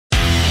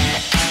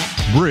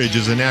BRIDGE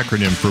is an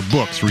acronym for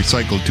Books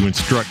Recycled to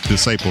Instruct,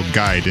 Disciple,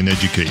 Guide, and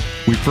Educate.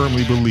 We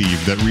firmly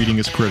believe that reading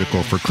is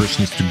critical for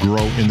Christians to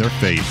grow in their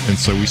faith, and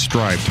so we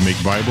strive to make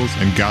Bibles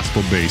and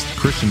gospel-based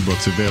Christian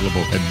books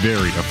available at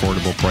very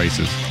affordable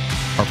prices.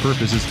 Our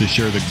purpose is to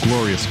share the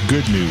glorious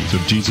good news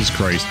of Jesus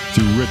Christ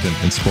through written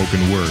and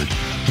spoken word.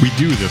 We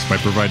do this by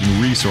providing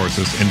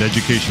resources and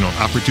educational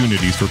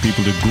opportunities for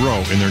people to grow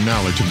in their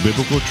knowledge of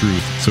biblical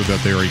truth so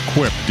that they are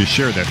equipped to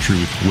share that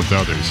truth with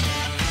others.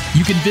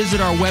 You can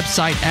visit our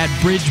website at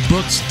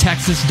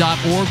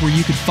bridgebookstexas.org, where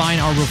you can find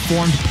our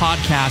Reformed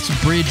podcast,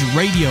 Bridge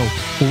Radio,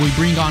 where we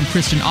bring on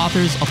Christian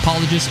authors,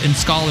 apologists, and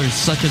scholars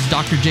such as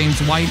Dr. James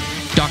White,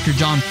 Dr.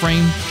 John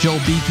Frame, Joel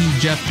Beakey,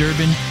 Jeff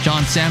Durbin,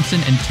 John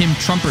Sampson, and Tim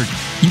Trumpert.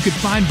 You can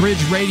find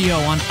Bridge Radio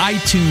on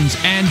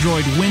iTunes,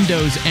 Android,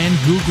 Windows, and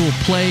Google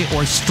Play,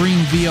 or stream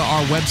via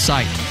our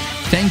website.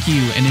 Thank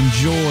you, and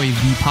enjoy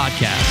the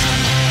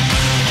podcast.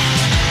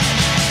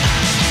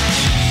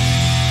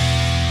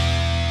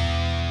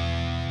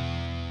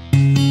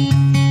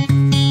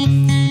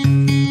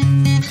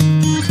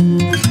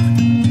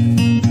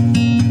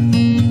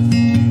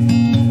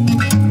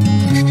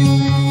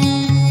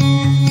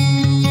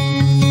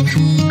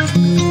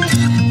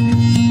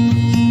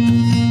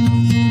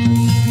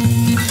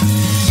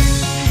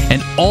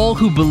 All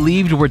who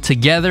believed were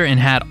together and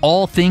had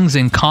all things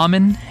in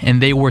common, and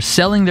they were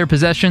selling their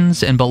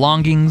possessions and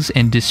belongings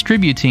and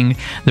distributing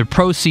the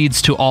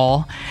proceeds to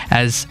all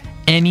as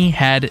any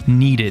had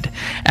needed.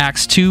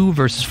 Acts 2,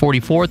 verses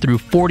 44 through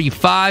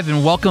 45,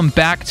 and welcome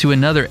back to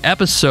another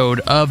episode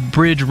of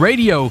Bridge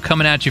Radio,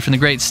 coming at you from the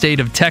great state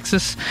of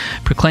Texas,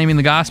 proclaiming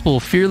the gospel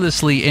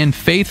fearlessly and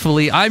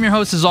faithfully. I'm your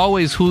host, as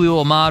always, Julio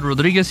Ahmad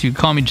Rodriguez. You can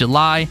call me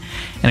July,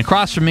 and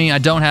across from me, I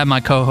don't have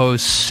my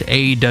co-host,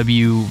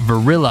 A.W.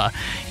 Varilla.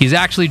 He's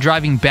actually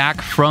driving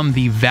back from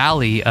the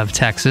Valley of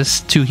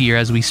Texas to here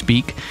as we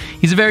speak.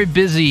 He's a very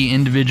busy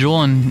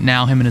individual, and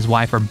now him and his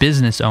wife are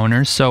business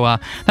owners, so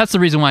that's the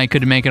reason why he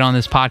couldn't make it on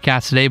this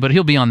podcast today, but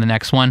he'll be on the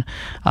next one.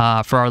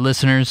 For our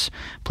listeners,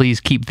 please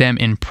keep them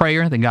in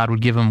prayer that God would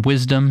give them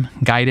wisdom,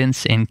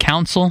 guidance, and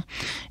counsel.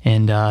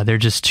 And they're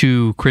just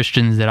two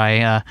Christians that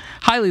I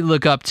highly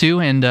look up to.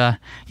 And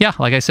yeah,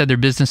 like I said, they're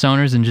business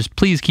owners, and just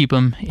please keep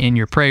them in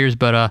your prayers.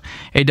 But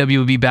AW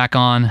will be back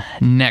on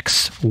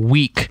next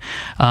week.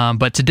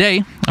 But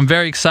today, I'm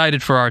very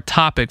excited for our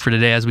topic for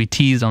today, as we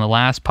teased on the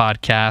last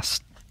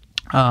podcast.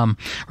 We're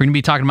going to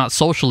be talking about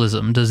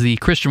socialism. Does the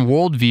Christian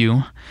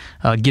worldview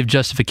give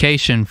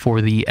justification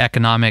for the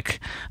economic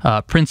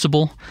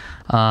principle,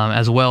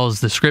 as well as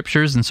the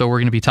scriptures? And so we're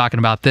going to be talking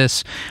about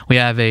this. We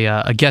have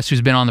a guest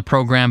who's been on the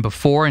program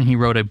before, and he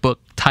wrote a book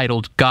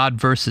titled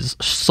God Versus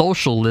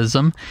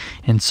Socialism.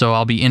 And so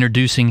I'll be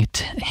introducing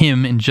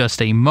him in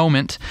just a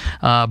moment.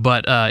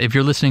 But if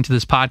you're listening to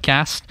this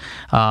podcast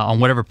on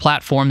whatever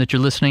platform that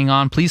you're listening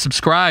on, please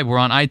subscribe. We're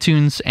on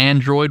iTunes,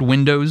 Android,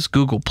 Windows,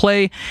 Google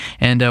Play,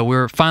 and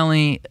we're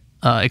finally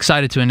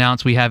excited to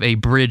announce we have a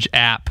Bridge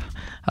app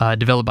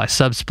developed by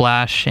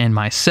Subsplash and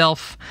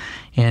myself.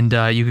 And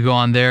you could go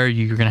on there.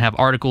 You're going to have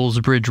articles,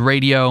 Bridge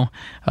Radio,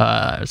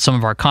 some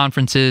of our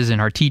conferences and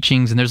our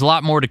teachings, and there's a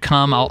lot more to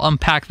come. I'll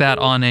unpack that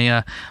on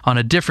a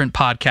different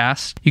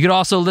podcast. You could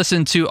also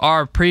listen to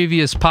our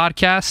previous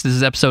podcast. This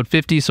is episode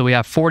 50, so we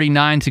have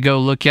 49 to go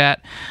look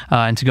at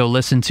and to go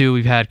listen to.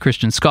 We've had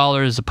Christian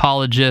scholars,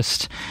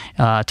 apologists,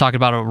 talking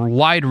about a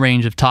wide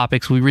range of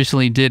topics. We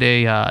recently did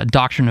a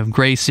Doctrine of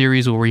Grace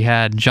series where we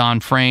had John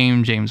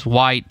Frame, James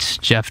White,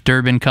 Jeff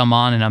Durbin come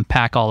on and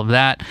unpack all of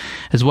that,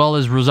 as well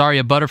as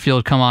Rosaria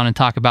Butterfield come on and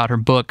talk about her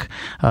book,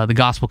 The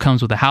Gospel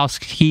Comes with a House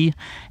Key.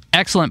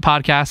 Excellent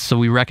podcast, so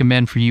we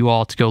recommend for you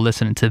all to go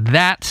listen to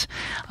that.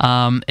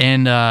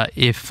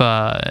 If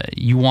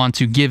you want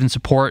to give and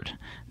support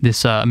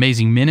this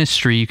amazing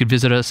ministry, you could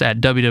visit us at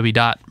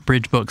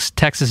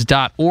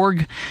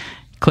www.bridgebookstexas.org.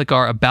 Click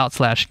our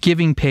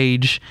About/Giving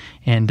page,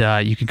 and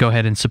you can go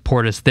ahead and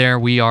support us there.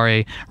 We are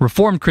a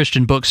Reformed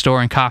Christian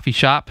bookstore and coffee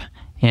shop,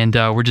 and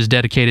we're just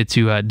dedicated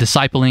to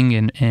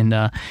discipling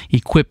and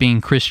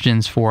equipping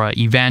Christians for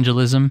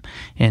evangelism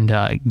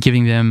and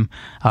giving them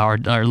or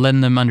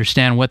letting them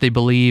understand what they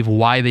believe,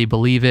 why they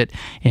believe it,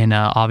 and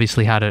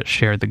obviously how to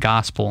share the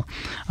gospel.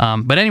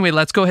 But anyway,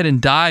 let's go ahead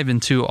and dive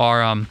into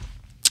our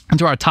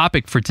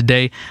topic for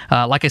today.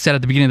 Like I said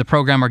at the beginning of the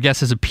program, our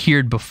guest has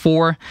appeared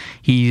before.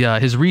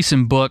 His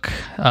recent book,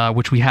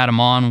 which we had him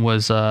on,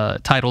 was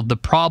titled The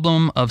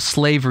Problem of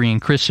Slavery in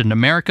Christian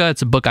America.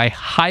 It's a book I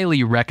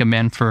highly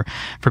recommend for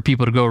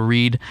people to go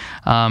read.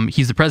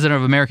 He's the president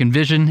of American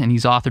Vision, and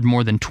he's authored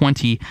more than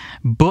 20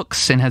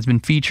 books and has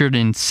been featured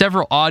in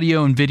several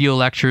audio and video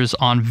lectures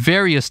on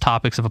various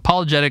topics of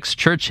apologetics,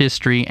 church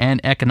history, and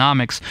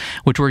economics,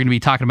 which we're going to be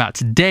talking about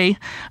today.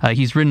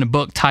 He's written a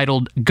book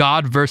titled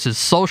God Versus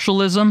Socialism,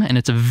 and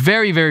it's a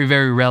very, very,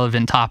 very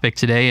relevant topic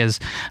today, as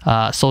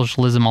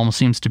socialism almost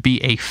seems to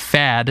be a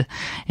fad.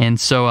 And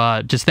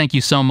so just thank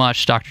you so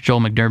much, Dr.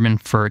 Joel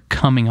McDurmon, for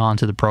coming on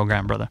to the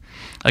program, brother.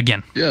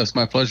 Again. Yeah, it's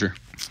my pleasure.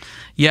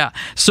 Yeah.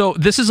 So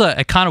this is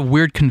a kind of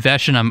weird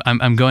confession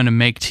I'm going to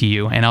make to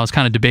you, and I was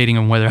kind of debating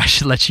on whether I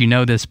should let you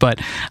know this, but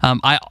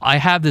I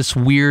have this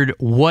weird,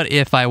 what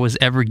if I was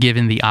ever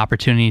given the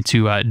opportunity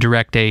to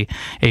direct a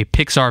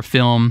Pixar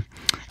film,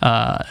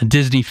 a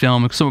Disney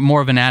film, so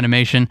more of an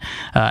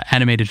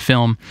animated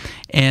film,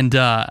 and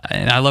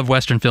I love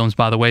Western films,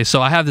 by the way.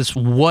 So I have this,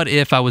 what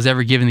if I was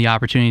ever given the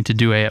opportunity to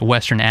do a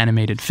Western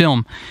animated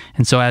film?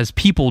 And so, as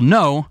people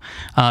know,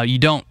 you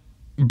don't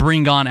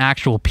bring on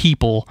actual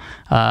people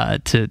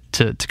to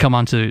come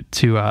on to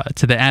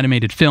the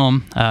animated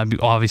film,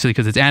 obviously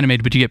because it's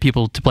animated, but you get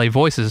people to play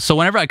voices. So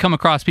whenever I come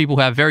across people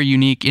who have very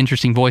unique,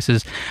 interesting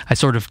voices, I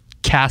sort of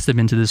cast them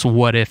into this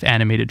what if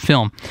animated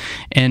film.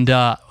 And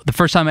the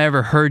first time I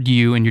ever heard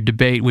you in your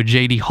debate with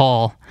J.D.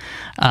 Hall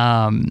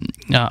on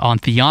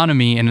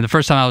theonomy, and the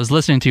first time I was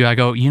listening to you, I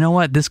go, you know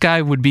what, this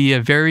guy would be a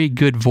very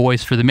good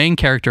voice for the main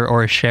character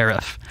or a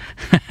sheriff.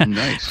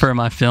 Nice. For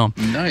my film.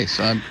 Nice.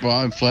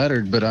 I'm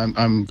flattered, but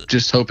I'm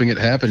just hoping it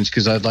happens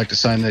because I'd like to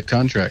sign that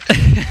contract.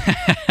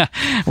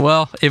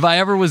 Well, if I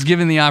ever was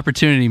given the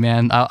opportunity,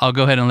 man, I'll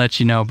go ahead and let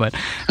you know. But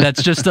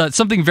that's just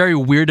something very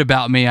weird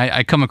about me.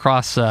 I come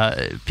across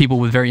people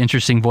with very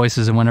interesting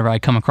voices, and whenever I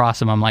come across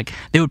them, I'm like,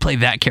 they would play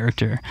that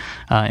character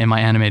in my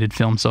animated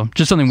film. So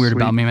just something weird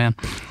about me, man.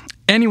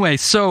 Anyway,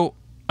 so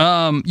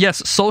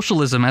yes,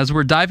 socialism. As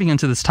we're diving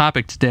into this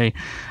topic today,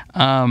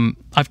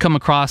 I've come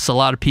across a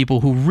lot of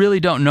people who really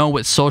don't know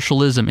what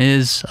socialism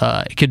is.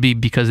 It could be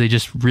because they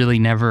just really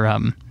never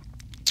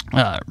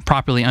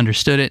properly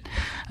understood it,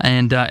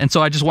 and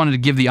so I just wanted to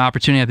give the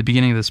opportunity at the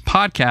beginning of this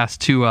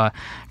podcast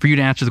for you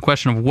to answer the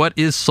question of what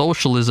is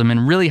socialism,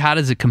 and really how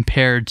does it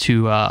compare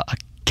to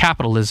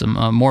capitalism,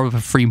 more of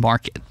a free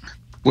market?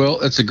 Well,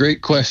 that's a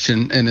great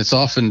question, and it's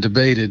often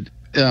debated.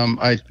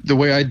 The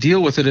way I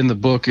deal with it in the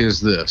book is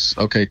this.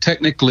 Okay,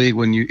 technically,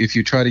 if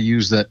you try to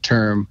use that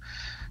term,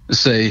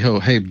 say, oh,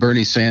 hey,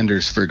 Bernie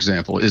Sanders, for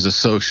example, is a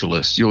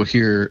socialist, you'll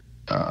hear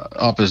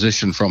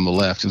opposition from the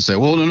left and say,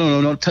 well,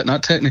 no,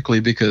 not technically,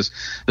 because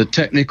the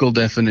technical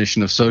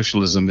definition of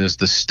socialism is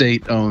the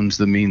state owns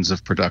the means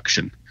of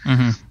production.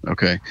 Mm-hmm.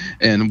 Okay,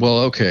 and well,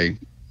 okay,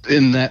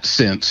 in that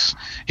sense,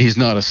 he's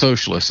not a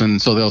socialist.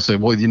 And so they'll say,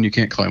 well, then you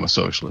can't claim a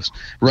socialist.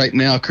 Right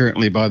now,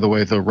 currently, by the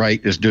way, the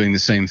right is doing the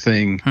same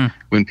thing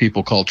when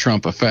people call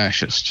Trump a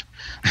fascist.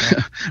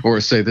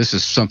 Or say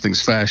something's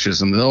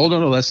fascism. Oh,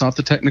 no, that's not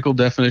the technical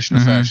definition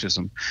of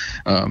fascism.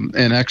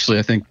 And actually,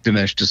 I think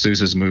Dinesh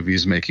D'Souza's movie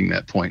is making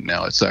that point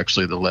now. It's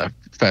actually the left.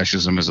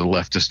 Fascism is a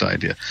leftist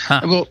idea.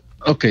 Well,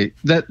 okay,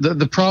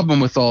 the problem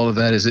with all of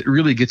that is it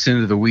really gets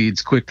into the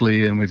weeds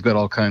quickly, and we've got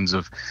all kinds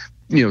of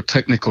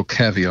technical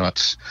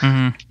caveats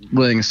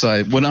laying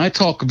aside. When I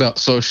talk about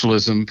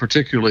socialism,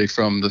 particularly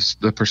from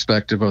the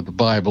perspective of the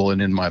Bible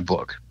and in my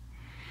book,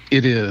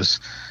 it is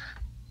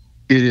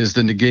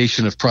the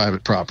negation of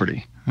private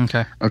property.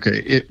 Okay.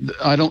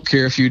 I don't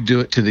care if you do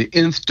it to the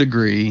nth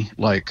degree,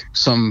 like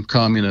some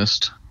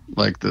communist,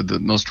 like the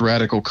most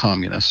radical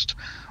communist,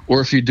 or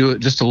if you do it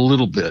just a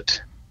little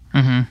bit.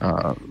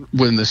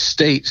 When the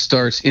state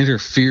starts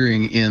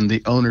interfering in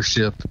the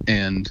ownership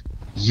and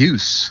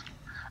use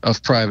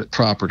of private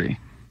property,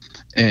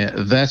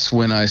 and that's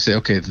when I say,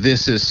 okay,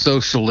 this is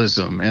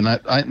socialism. And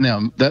I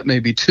now that may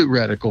be too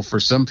radical for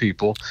some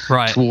people,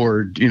 right,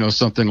 toward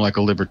something like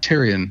a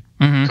libertarian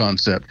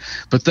concept,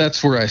 but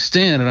that's where I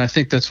stand, and I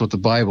think that's what the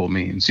Bible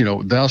means.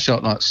 Thou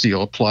shalt not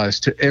steal applies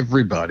to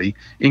everybody,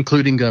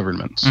 including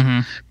governments.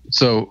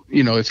 So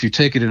if you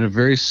take it in a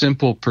very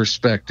simple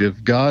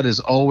perspective, God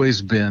has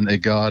always been a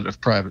God of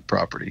private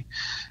property,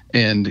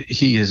 and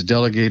he has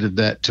delegated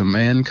that to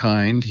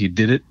mankind. He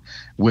did it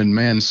when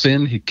man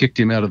sinned. He kicked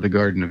him out of the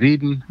Garden of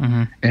Eden,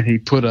 and he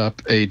put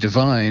up a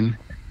divine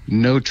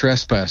no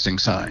trespassing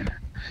sign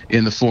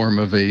in the form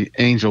of an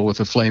angel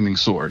with a flaming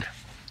sword.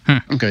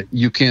 Okay,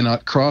 you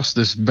cannot cross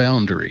this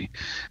boundary.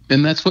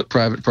 And that's what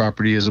private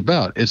property is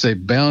about. It's a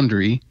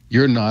boundary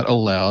you're not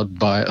allowed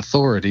by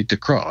authority to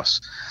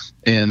cross.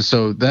 And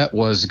so that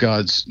was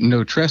God's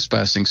no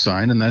trespassing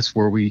sign, and that's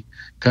where we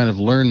kind of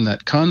learn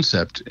that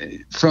concept.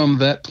 From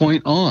that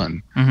point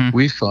on,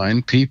 we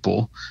find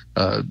people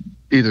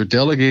either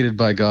delegated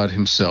by God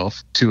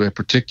himself to a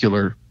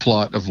particular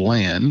plot of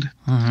land,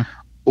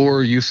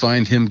 or you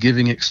find him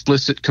giving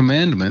explicit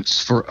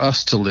commandments for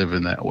us to live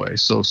in that way.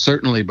 So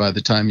certainly by the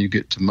time you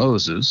get to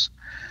Moses,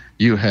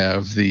 you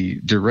have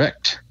the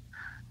direct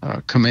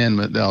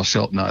commandment, thou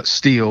shalt not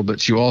steal,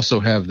 but you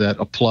also have that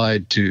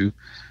applied to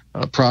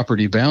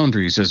property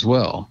boundaries as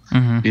well.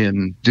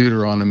 In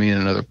Deuteronomy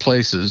and in other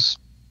places,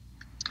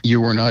 you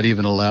were not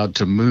even allowed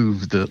to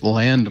move the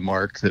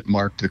landmark that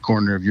marked the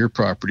corner of your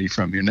property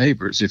from your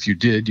neighbors. If you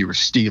did, you were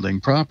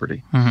stealing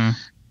property.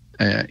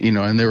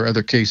 And there were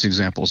other case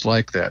examples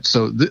like that.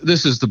 So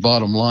this is the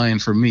bottom line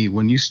for me.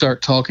 When you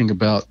start talking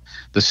about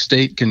the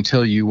state can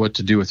tell you what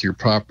to do with your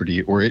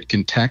property, or it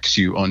can tax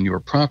you on your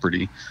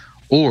property,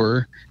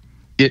 or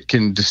it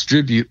can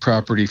distribute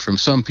property from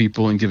some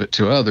people and give it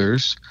to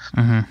others,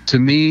 to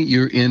me,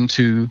 you're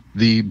into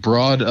the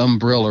broad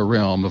umbrella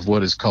realm of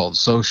what is called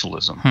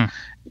socialism.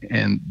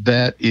 and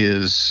that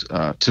is,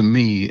 to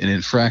me, an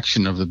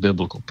infraction of the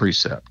biblical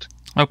precept.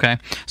 Okay.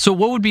 So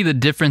what would be the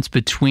difference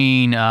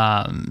between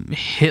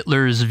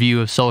Hitler's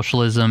view of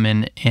socialism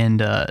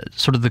and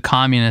sort of the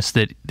communists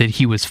that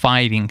he was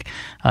fighting?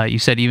 You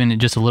said even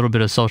just a little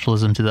bit of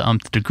socialism to the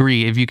nth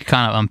degree. If you could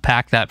kind of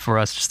unpack that for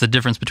us, just the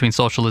difference between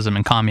socialism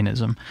and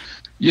communism.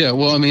 Yeah,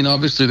 well, I mean,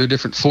 obviously there are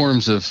different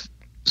forms of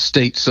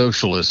state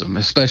socialism,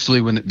 especially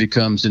when it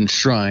becomes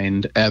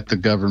enshrined at the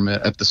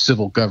government, at the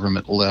civil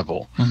government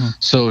level. Mm-hmm.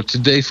 So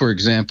today, for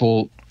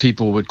example,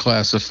 people would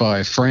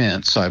classify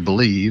France, I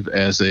believe,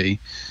 as a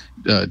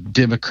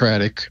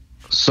democratic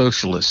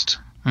socialist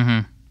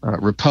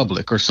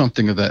republic or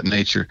something of that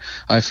nature.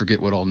 I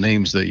forget what all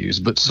names they use,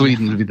 but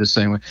Sweden would be the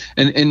same way.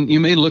 And you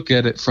may look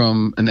at it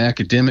from an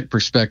academic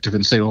perspective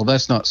and say, well,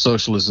 that's not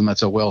socialism,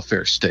 that's a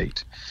welfare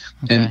state.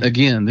 Okay. And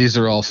again, these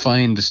are all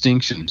fine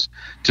distinctions.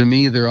 To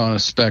me, they're on a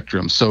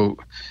spectrum. So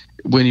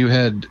when you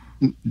had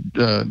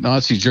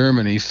Nazi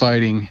Germany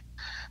fighting,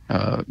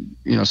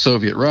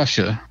 Soviet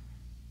Russia,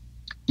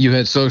 you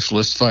had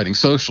socialists fighting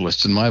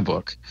socialists in my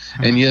book.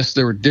 Mm-hmm. And yes,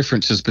 there were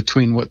differences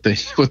between what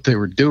they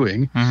were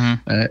doing,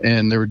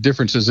 and there were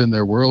differences in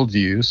their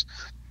worldviews.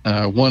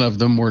 One of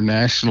them were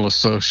national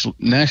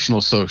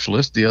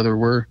socialists. The other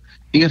were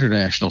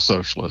international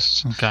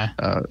socialists. Okay.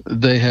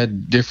 They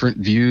had different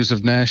views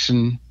of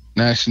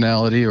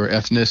nationality or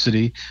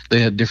ethnicity.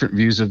 They had different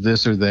views of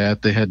this or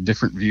that. They had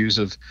different views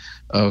of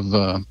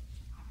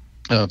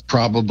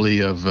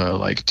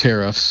like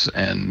tariffs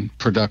and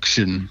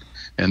production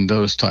and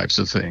those types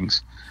of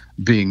things,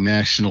 being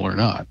national or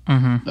not.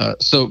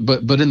 Mm-hmm.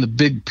 But in the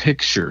big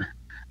picture,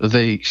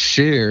 they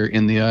share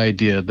in the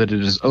idea that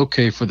it is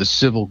okay for the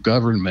civil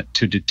government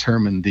to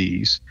determine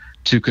these,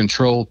 to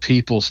control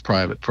people's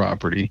private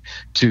property,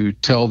 to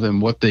tell them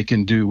what they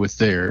can do with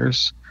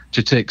theirs,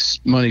 to take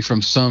money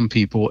from some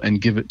people and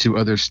give it to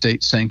other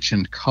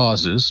state-sanctioned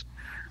causes,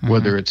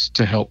 whether it's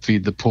to help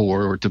feed the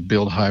poor or to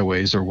build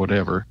highways or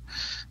whatever.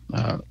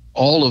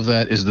 All of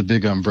that is the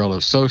big umbrella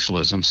of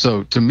socialism.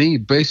 So to me,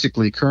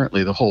 basically,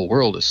 currently, the whole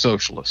world is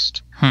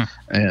socialist.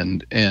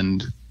 And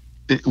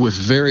with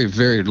very,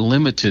 very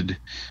limited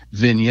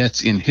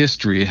vignettes in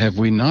history, have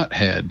we not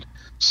had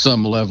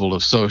some level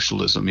of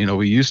socialism? You know,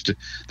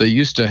 they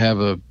used to have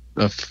a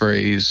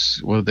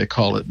phrase, what did they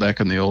call it back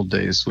in the old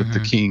days with the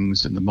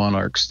kings and the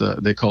monarchs?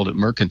 They called it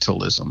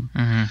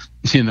mercantilism.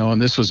 You know,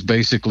 and this was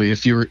basically,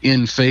 if you were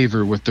in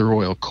favor with the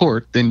royal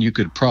court, then you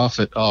could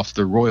profit off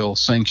the royal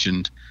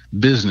sanctioned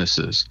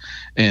businesses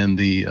and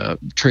the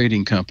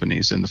trading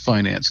companies and the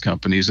finance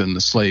companies and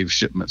the slave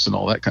shipments and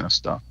all that kind of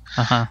stuff.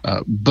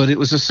 But it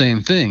was the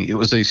same thing. It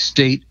was a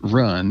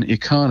state-run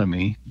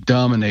economy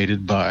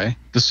dominated by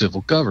the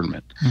civil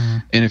government.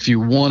 And if you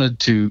wanted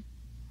to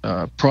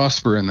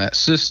prosper in that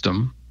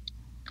system,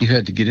 you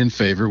had to get in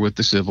favor with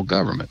the civil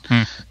government.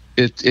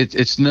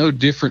 It's no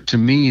different to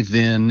me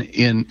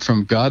than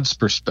from God's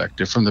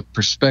perspective, from the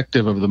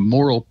perspective of the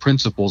moral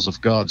principles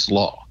of God's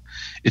law.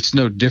 It's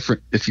no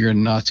different if you're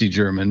in Nazi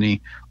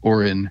Germany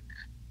or in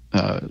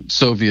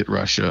Soviet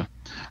Russia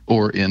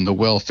or in the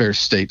welfare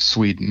state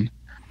Sweden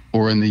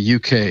or in the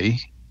UK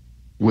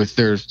with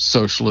their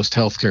socialist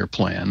healthcare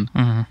plan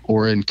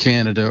or in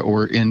Canada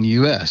or in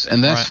US.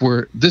 And that's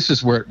this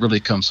is where it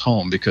really comes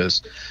home,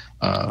 because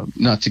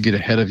not to get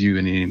ahead of you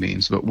in any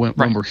means, but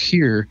when we're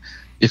here,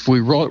 if we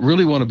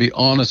really want to be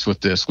honest with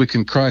this, we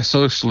can cry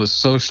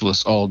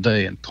socialist all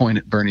day and point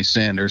at Bernie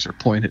Sanders or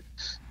point at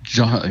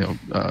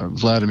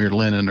Vladimir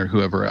Lenin or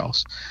whoever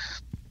else.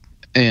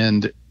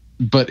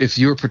 But if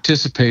you're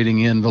participating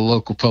in the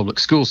local public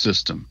school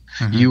system,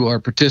 you are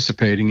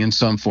participating in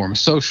some form of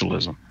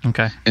socialism.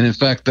 Okay. And in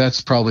fact,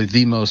 that's probably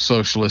the most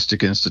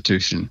socialistic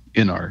institution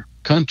in our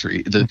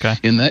country.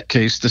 In that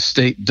case, the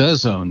state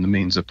does own the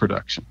means of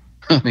production.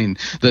 I mean,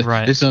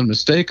 it's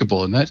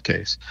unmistakable in that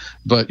case.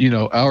 But, you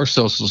know, our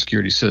Social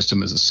Security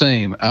system is the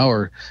same.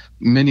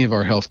 Many of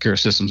our healthcare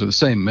systems are the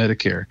same.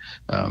 Medicare,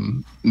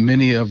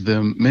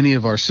 many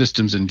of our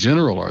systems in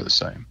general are the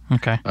same.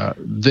 Okay.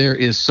 There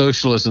is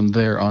socialism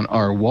there on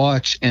our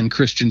watch, and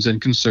Christians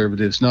and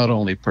conservatives not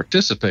only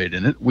participate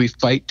in it, we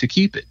fight to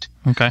keep it.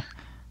 Okay.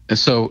 And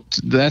so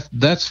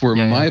that's where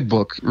my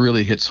book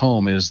really hits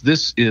home.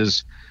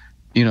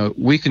 You know,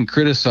 we can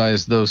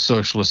criticize those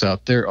socialists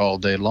out there all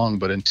day long,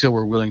 but until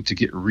we're willing to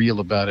get real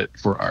about it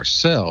for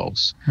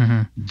ourselves,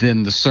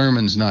 then the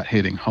sermon's not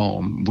hitting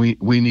home.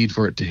 We need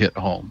for it to hit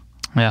home.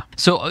 Yeah.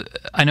 So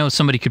I know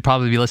somebody could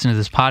probably be listening to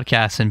this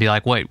podcast and be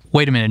like, wait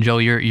a minute, Joe,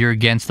 you're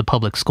against the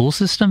public school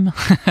system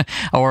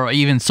or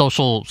even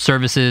social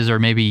services or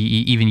maybe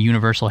even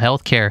universal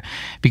health care,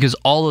 because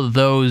all of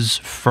those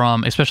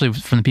especially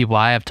from the people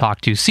I have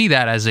talked to, see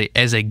that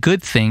as a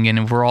good thing,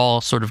 and we're all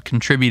sort of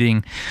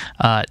contributing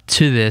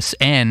to this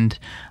end.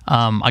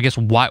 I guess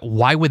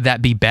why would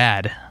that be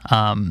bad?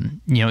 You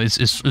know,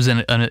 is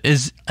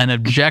an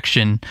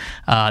objection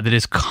that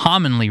is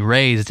commonly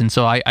raised, and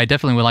so I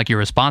definitely would like your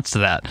response to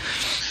that.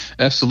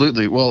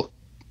 Absolutely. Well,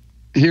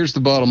 here's the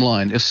bottom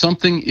line: if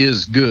something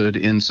is good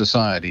in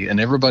society and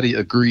everybody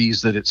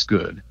agrees that it's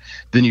good,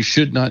 then you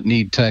should not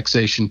need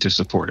taxation to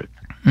support it.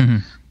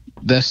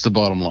 That's the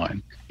bottom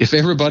line. If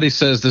everybody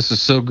says this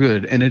is so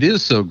good, and it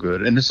is so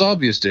good, and it's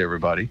obvious to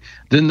everybody,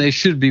 then they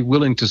should be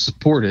willing to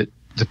support it,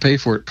 to pay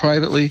for it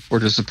privately, or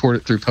to support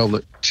it through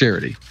public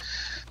charity.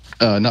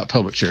 Not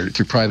public charity,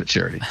 through private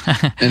charity.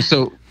 And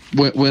so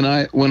when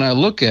I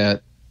look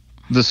at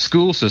the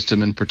school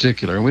system in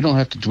particular, and we don't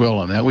have to dwell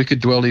on that. We could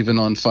dwell even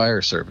on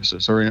fire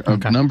services or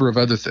a number of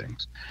other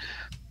things.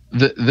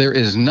 There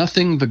is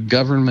nothing the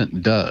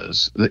government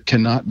does that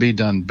cannot be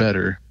done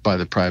better by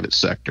the private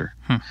sector,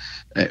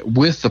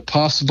 with the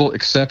possible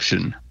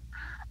exception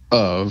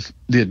of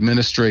the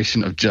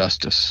administration of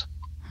justice.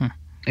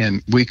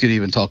 And we could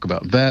even talk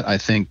about that, I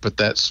think, but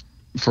that's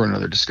for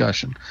another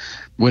discussion.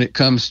 When it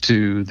comes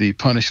to the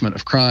punishment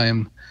of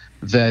crime,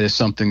 that is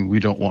something we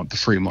don't want the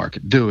free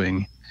market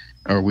doing,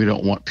 or we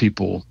don't want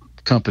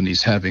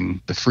companies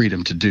having the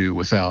freedom to do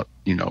without,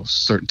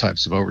 certain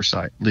types of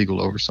oversight,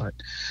 legal oversight.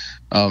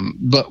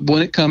 But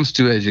when it comes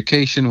to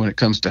education, when it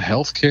comes to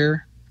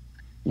healthcare,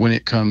 when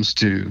it comes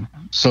to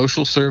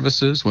social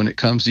services, when it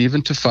comes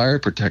even to fire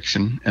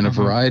protection and a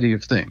variety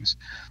of things,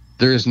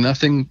 there is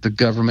nothing the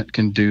government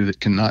can do that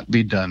cannot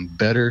be done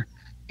better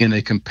in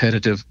a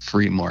competitive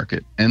free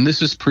market. And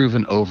this is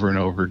proven over and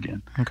over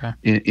again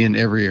in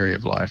every area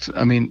of life.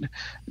 I mean,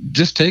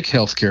 just take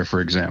healthcare, for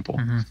example.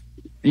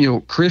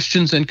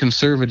 Christians and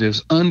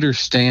conservatives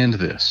understand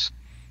this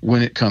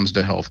when it comes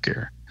to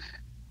healthcare.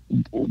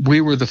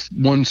 We were the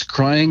ones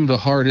crying the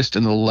hardest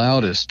and the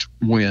loudest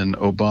when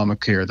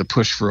Obamacare, the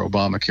push for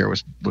Obamacare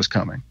was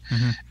coming.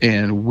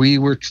 And we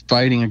were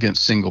fighting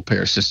against single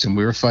payer system.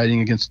 We were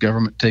fighting against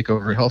government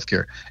takeover of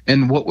healthcare.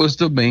 And what was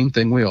the main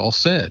thing we all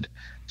said?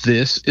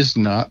 This is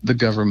not the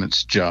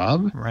government's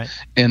job,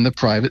 and the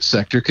private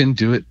sector can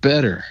do it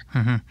better.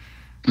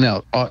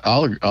 Now,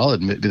 I'll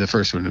be the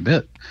first one to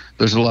admit,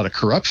 there's a lot of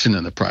corruption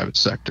in the private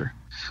sector.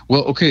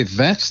 Well, okay,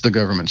 that's the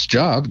government's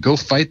job. Go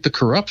fight the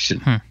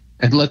corruption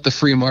and let the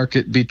free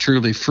market be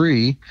truly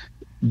free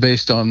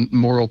based on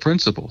moral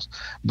principles.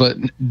 But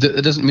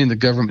it doesn't mean the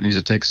government needs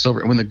to take us over.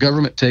 And when the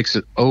government takes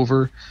it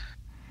over,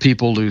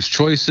 people lose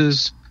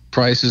choices,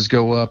 prices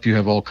go up, you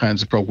have all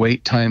kinds of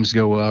wait times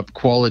go up,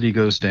 quality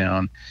goes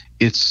down.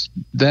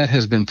 That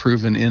has been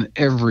proven in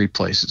every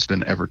place it's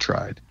been ever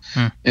tried.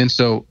 And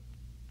so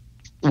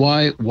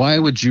why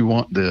would you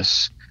want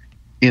this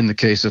in the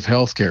case of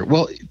healthcare?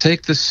 Well,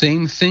 take the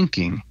same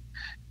thinking,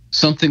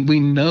 something we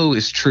know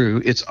is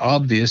true, it's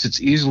obvious,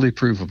 it's easily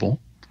provable,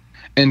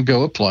 and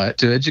go apply it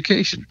to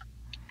education.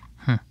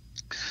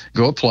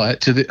 Go apply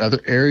it to the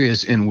other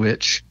areas in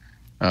which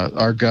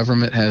our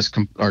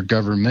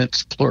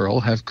governments, plural,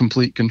 have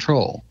complete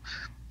control.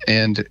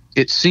 And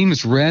it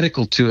seems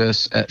radical to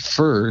us at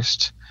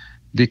first,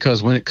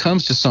 because when it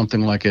comes to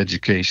something like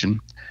education,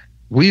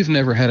 we've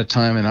never had a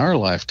time in our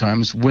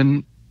lifetimes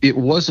when it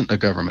wasn't a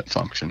government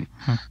function.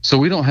 So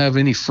we don't have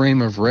any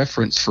frame of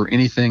reference for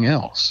anything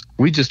else.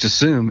 We just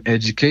assume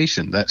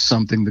education, that's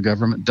something the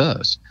government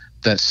does.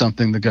 That's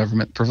something the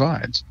government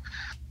provides.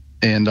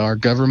 And our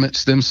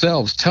governments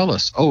themselves tell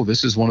us,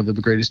 this is one of the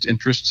greatest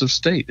interests of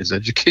state is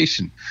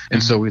education.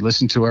 And so we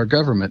listen to our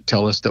government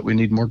tell us that we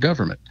need more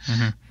government.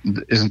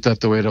 Isn't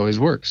that the way it always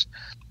works?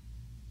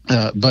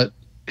 But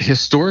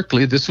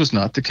historically, this was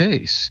not the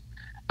case.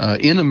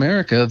 In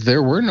America,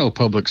 there were no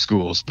public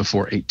schools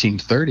before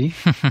 1830.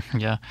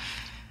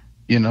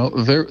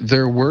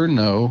 There were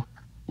no,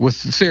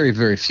 with very,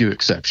 very few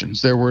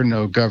exceptions, there were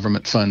no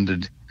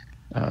government-funded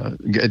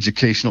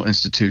educational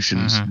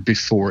institutions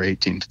before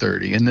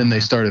 1830. And then they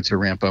started to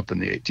ramp up in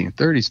the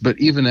 1830s. But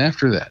even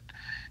after that,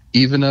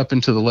 even up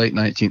into the late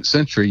 19th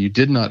century, you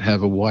did not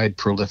have a wide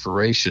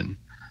proliferation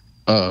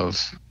of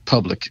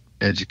public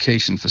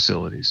education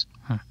facilities.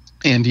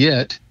 And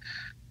yet,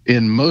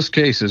 in most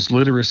cases,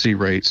 literacy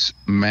rates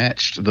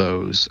matched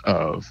those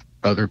of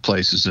other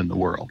places in the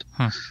world.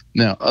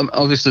 Now,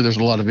 obviously, there's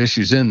a lot of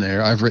issues in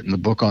there. I've written the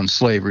book on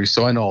slavery,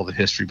 so I know all the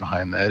history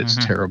behind that. It's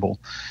terrible.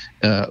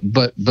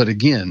 But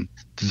again,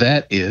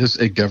 that is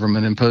a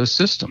government-imposed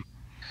system.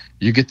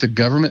 You get the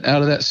government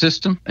out of that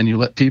system, and you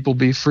let people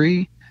be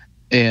free,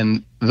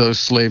 and those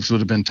slaves would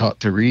have been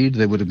taught to read,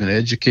 they would have been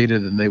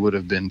educated, and they would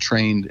have been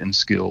trained in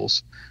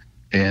skills,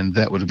 and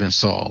that would have been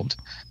solved.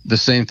 The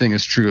same thing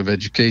is true of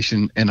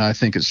education, and I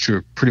think it's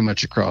true pretty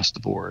much across the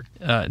board.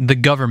 The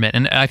government,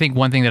 and I think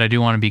one thing that I do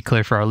want to be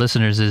clear for our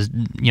listeners is,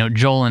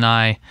 Joel and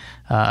I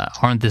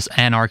aren't this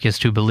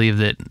anarchist who believe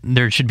that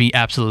there should be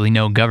absolutely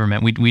no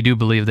government. We do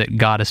believe that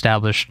God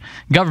established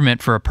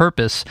government for a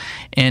purpose,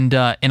 and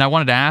I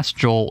wanted to ask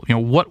Joel,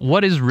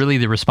 what is really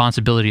the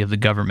responsibility of the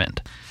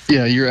government?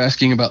 Yeah, you're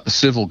asking about the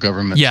civil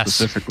government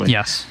specifically.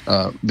 Yes.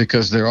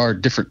 Because there are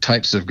different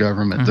types of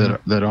government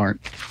that aren't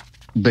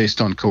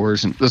based on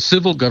coercion. The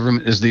civil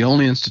government is the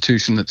only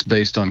institution that's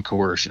based on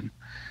coercion.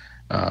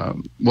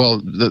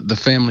 The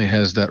family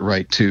has that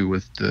right too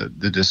with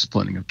the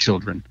disciplining of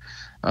children.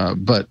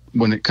 But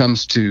when it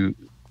comes to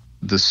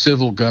the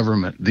civil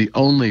government, the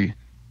only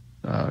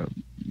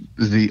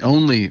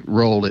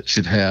role it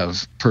should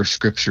have per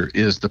Scripture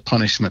is the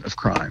punishment of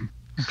crime.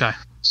 Okay.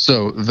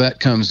 So that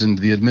comes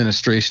into the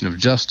administration of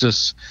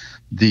justice,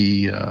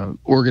 the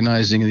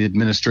organizing and the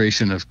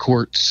administration of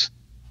courts,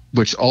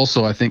 which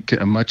also I think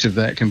much of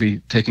that can be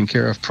taken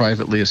care of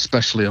privately,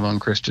 especially among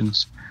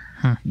Christians.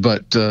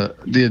 But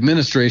the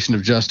administration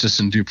of justice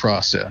and due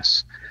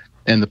process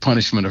and the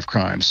punishment of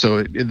crime.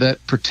 So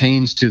that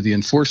pertains to the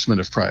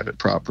enforcement of private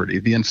property,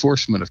 the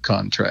enforcement of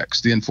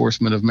contracts, the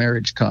enforcement of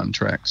marriage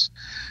contracts,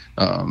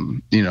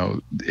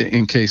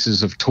 in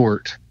cases of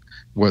tort,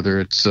 whether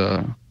it's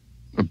a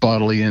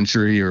bodily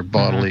injury or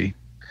bodily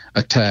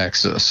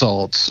attacks,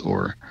 assaults,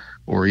 or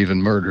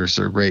even murders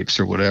or rapes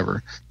or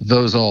whatever.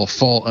 Those all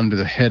fall under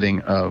the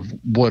heading of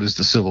what is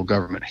the civil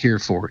government here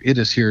for? It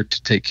is here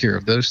to take care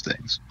of those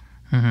things.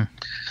 And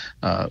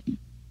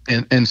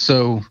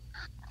so,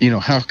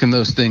 how can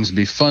those things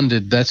be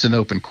funded? That's an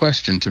open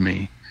question to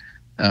me.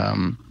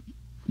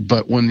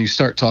 But when you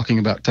start talking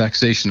about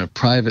taxation of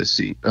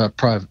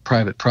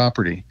private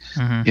property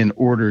in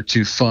order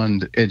to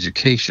fund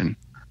education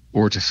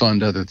or to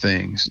fund other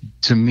things,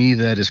 to me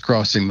that is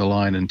crossing the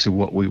line into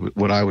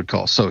what I would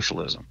call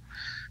socialism,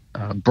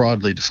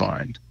 broadly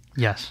defined.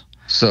 Yes.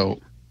 So,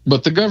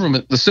 but the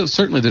government,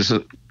 certainly there's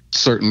a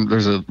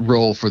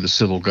role for the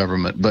civil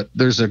government, but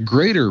there's a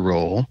greater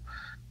role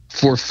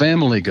for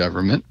family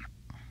government,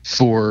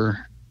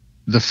 for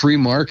the free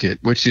market,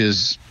 which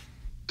is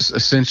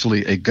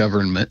essentially a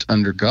government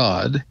under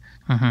God,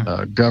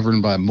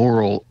 governed by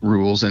moral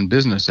rules and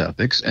business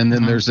ethics. And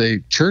then there's a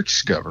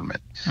church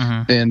government.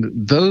 And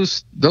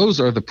those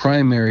are the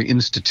primary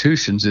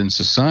institutions in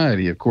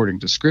society, according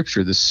to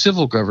Scripture. The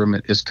civil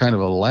government is kind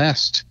of a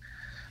last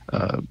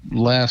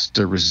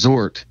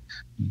resort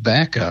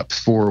backup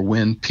for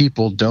when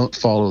people don't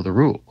follow the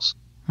rules.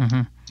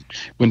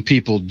 When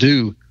people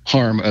do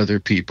harm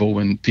other people,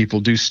 when people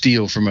do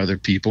steal from other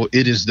people,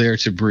 it is there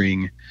to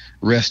bring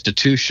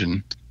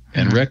restitution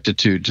and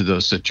rectitude to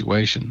those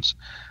situations.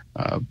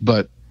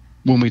 But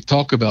when we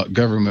talk about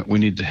government, we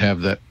need to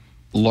have that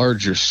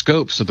larger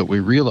scope so that we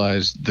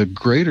realize the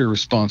greater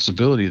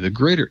responsibility, the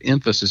greater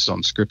emphasis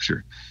on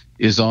Scripture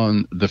is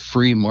on the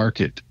free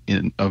market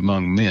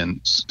among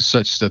men,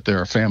 such that there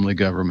are family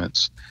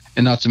governments,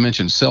 and not to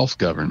mention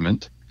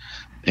self-government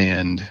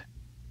and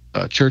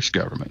church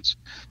governments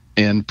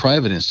and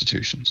private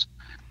institutions.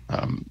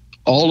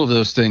 All of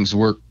those things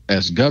work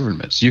as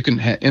governments. You can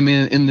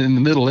in the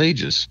Middle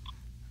Ages,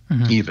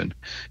 even,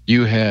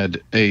 you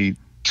had a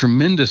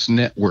tremendous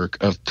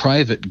network of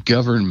private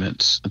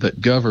governments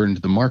that governed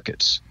the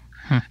markets.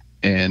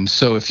 And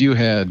so if you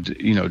had,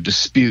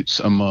 disputes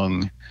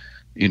among,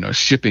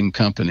 shipping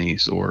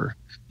companies or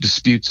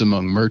disputes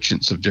among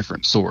merchants of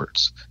different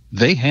sorts,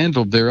 they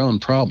handled their own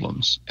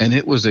problems. And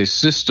it was a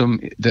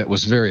system that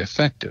was very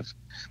effective.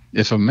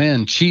 If a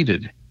man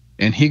cheated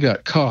and he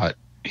got caught,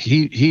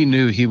 he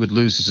knew he would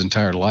lose his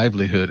entire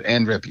livelihood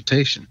and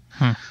reputation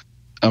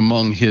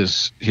among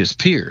his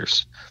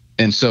peers.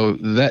 And so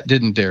that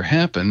didn't dare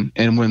happen.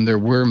 And when there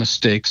were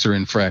mistakes or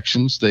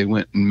infractions, they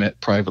went and met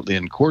privately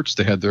in courts.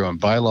 They had their own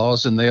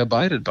bylaws and they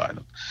abided by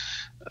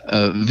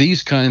them.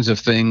 These kinds of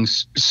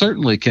things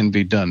certainly can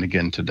be done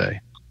again today.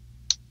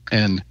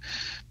 And,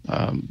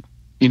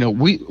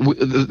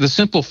 the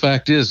simple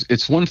fact is,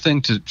 it's one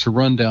thing to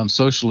run down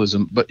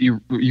socialism, but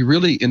you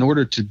really, in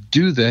order to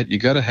do that, you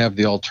got to have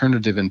the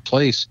alternative in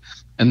place.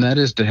 And that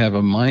is to have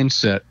a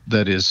mindset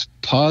that is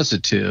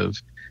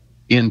positive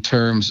in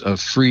terms of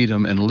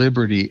freedom and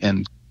liberty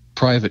and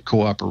private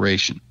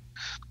cooperation.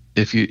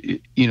 If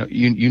you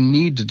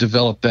need to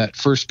develop that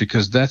first,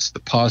 because that's the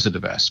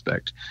positive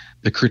aspect.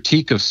 The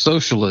critique of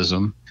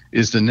socialism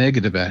is the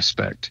negative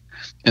aspect.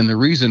 And the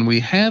reason we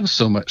have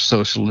so much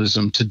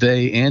socialism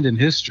today and in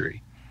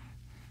history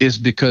is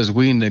because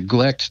we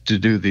neglect to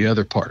do the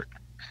other part,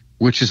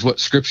 which is what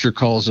Scripture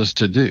calls us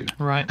to do.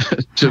 Right.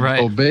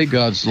 To obey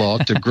God's law,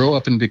 to grow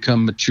up and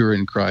become mature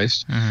in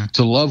Christ,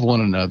 to love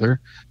one another,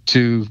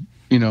 to,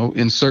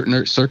 in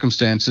certain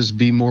circumstances,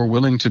 be more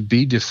willing to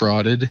be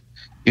defrauded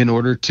in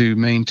order to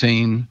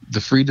maintain the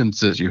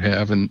freedoms that you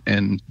have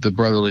and the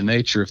brotherly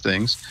nature of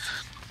things.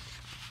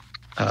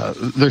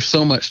 There's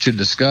so much to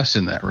discuss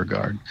in that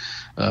regard,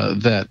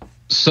 that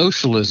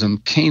socialism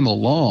came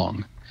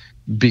along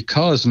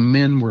because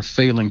men were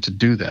failing to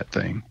do that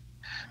thing,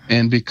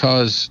 and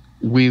because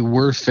we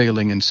were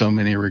failing in so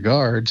many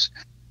regards,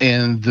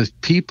 and the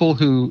people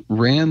who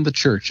ran the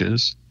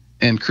churches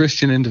and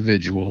Christian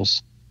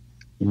individuals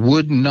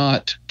would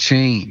not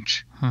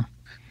change.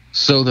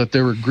 So that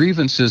there were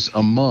grievances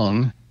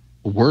among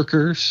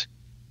workers,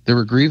 there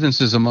were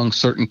grievances among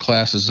certain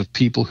classes of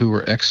people who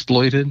were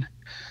exploited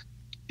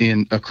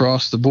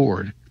across the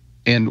board.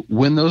 And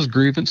when those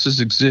grievances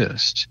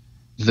exist,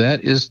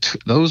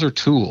 those are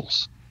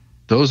tools.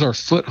 Those are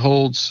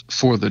footholds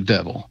for the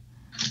devil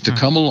to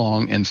come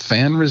along and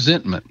fan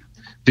resentment,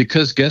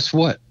 because guess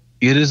what?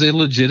 It is a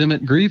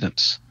legitimate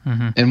grievance.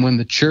 And when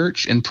the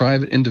church and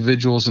private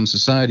individuals in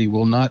society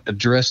will not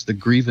address the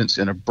grievance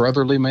in a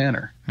brotherly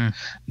manner,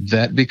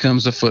 that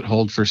becomes a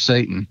foothold for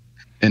Satan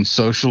and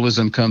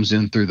socialism comes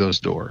in through those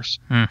doors.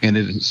 And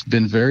it has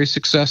been very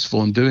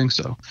successful in doing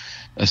so,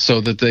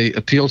 so that they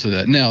appeal to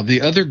that. Now,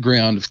 the other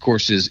ground, of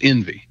course, is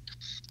envy.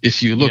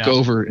 If you look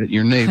over at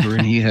your neighbor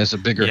and he has a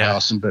bigger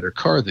house and better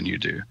car than you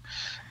do,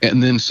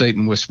 and then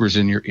Satan whispers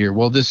in your ear,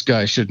 well, this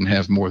guy shouldn't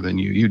have more than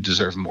you. You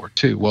deserve more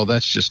too. Well,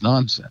 that's just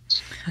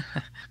nonsense.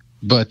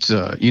 But,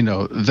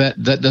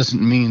 that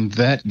doesn't mean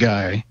that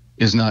guy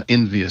is not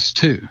envious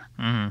too,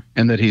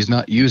 and that he's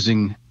not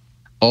using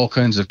all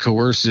kinds of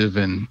coercive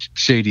and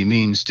shady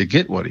means to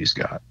get what he's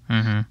got,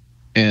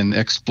 and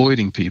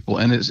exploiting people.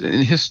 And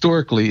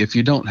historically, if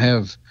you don't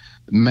have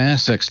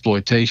mass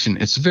exploitation,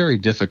 it's very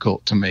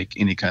difficult to make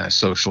any kind of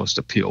socialist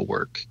appeal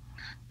work.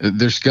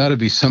 There's got to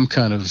be some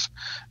kind of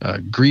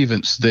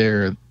grievance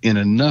there in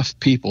enough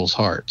people's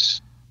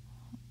hearts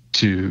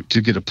to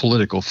get a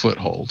political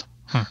foothold.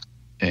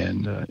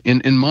 And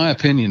in my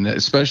opinion,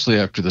 especially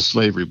after the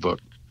slavery book,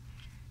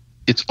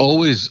 it's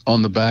always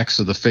on the backs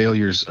of the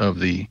failures of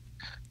the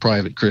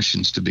private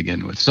Christians to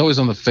begin with. It's always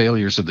on the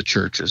failures of the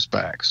church's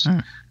backs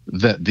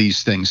that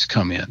these things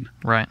come in.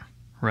 Right.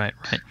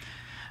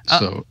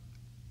 So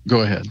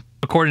go ahead.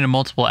 According to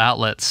multiple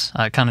outlets,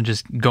 kind of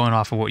just going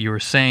off of what you were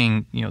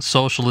saying,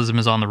 socialism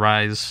is on the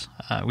rise.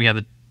 We have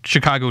the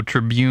Chicago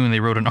Tribune. They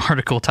wrote an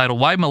article titled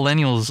 "Why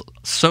Millennials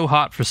So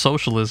Hot for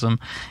Socialism,"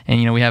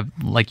 and we have,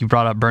 like you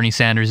brought up, Bernie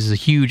Sanders is a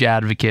huge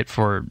advocate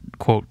for,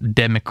 quote,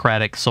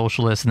 democratic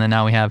socialists, and then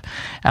now we have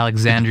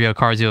Alexandria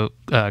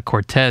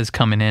Ocasio-Cortez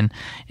coming in,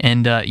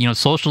 and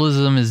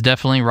socialism is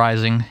definitely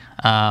rising,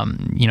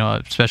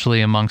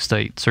 especially amongst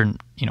a certain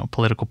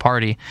political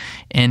party,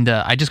 and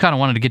I just kind of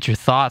wanted to get your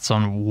thoughts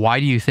on why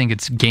do you think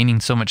it's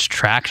gaining so much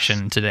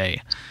traction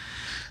today?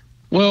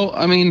 Well,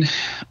 I mean,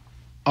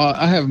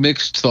 I have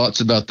mixed thoughts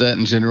about that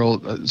in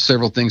general.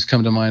 Several things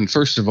come to mind.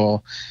 First of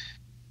all,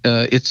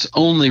 it's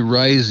only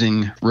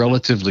rising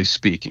relatively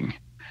speaking.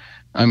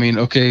 I mean,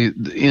 okay,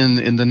 in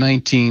the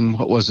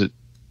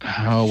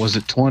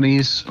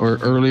 20s or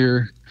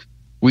earlier,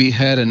 we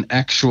had an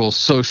actual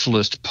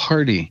socialist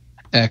party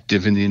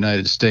active in the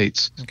United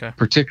States,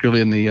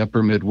 particularly in the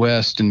upper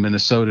Midwest and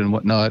Minnesota and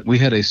whatnot. We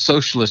had a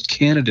socialist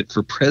candidate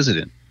for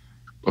president.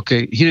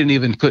 Okay, he didn't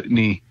even put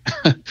any,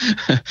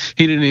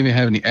 he didn't even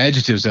have any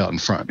adjectives out in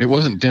front. It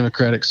wasn't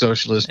democratic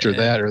socialist or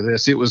that or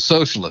this. It was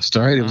socialist,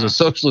 all right? It was a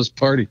socialist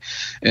party.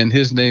 And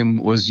his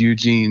name was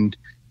Eugene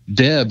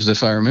Debs,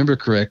 if I remember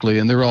correctly.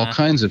 And there are all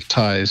kinds of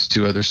ties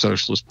to other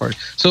socialist parties.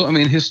 So, I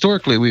mean,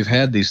 historically, we've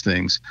had these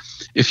things.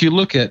 If you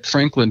look at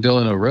Franklin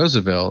Delano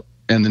Roosevelt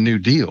and the New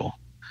Deal,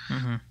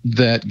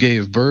 that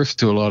gave birth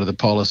to a lot of the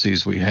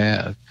policies we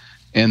have,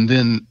 and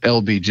then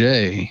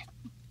LBJ,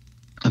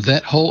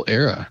 that whole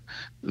era,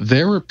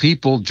 there were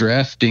people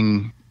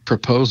drafting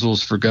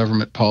proposals for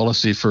government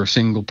policy for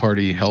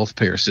single-party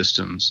healthcare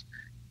systems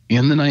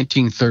in the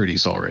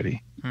 1930s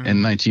already,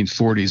 and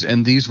 1940s,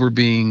 and these were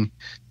being,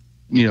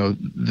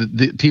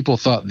 the people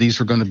thought these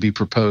were going to be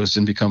proposed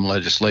and become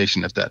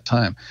legislation at that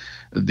time.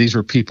 These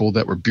were people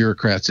that were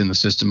bureaucrats in the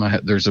system.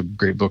 There's a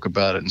great book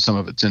about it, and some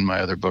of it's in my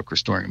other book,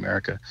 Restoring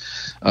America.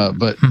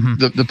 But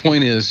the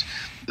point is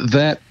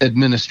that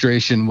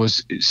administration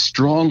was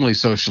strongly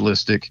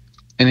socialistic.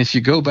 And if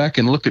you go back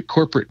and look at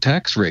corporate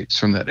tax rates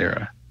from that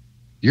era,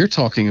 you're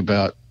talking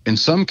about, in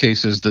some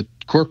cases, the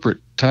corporate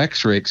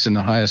tax rates in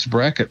the highest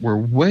bracket were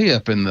way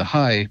up in the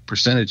high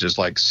percentages,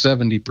 like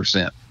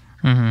 70%.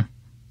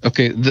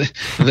 Okay,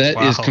 that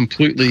is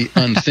completely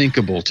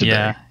unthinkable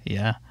today.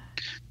 Yeah.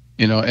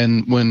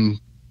 And when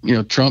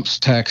Trump's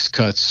tax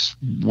cuts,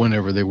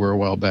 whenever they were a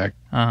while back,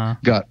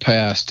 got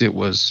passed, it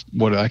was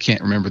I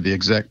can't remember the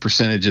exact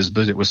percentages,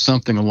 but it was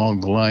something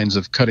along the lines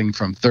of cutting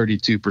from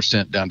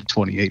 32% down to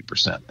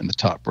 28% in the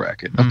top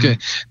bracket. Okay,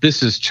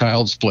 this is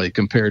child's play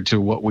compared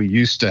to what we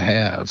used to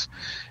have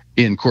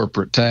in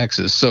corporate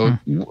taxes. So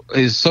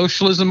is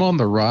socialism on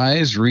the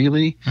rise,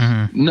 really?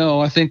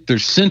 No, I think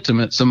there's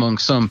sentiments among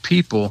some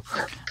people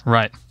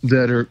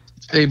that are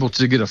able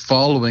to get a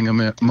following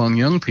among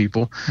young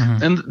people.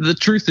 And the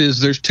truth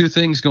is there's two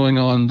things going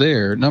on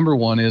there. Number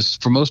one is,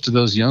 for most of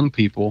those young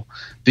people,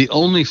 the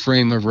only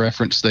frame of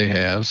reference they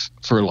have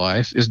for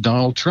life is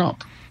Donald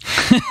Trump.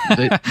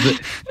 They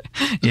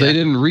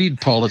didn't read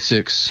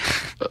politics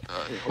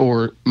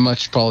or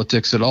much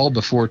politics at all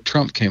before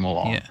Trump came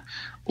along.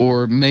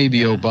 Or maybe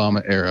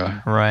Obama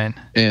era.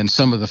 And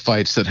some of the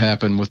fights that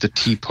happened with the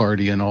Tea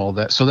Party and all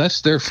that. So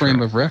that's their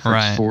frame of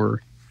reference for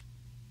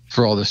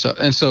all this stuff.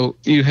 And so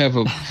you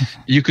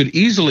could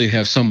easily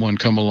have someone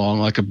come along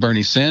like a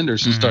Bernie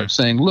Sanders and start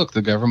saying, look,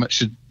 the government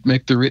should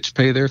make the rich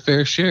pay their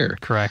fair share.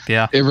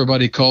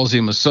 Everybody calls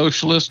him a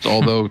socialist,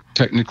 although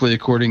technically,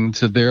 according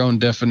to their own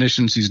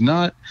definitions, he's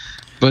not.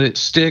 But it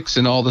sticks,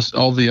 and all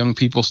the young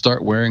people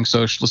start wearing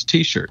socialist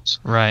T-shirts.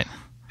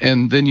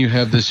 And then you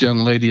have this young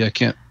lady, I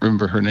can't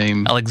remember her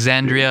name.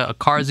 Alexandria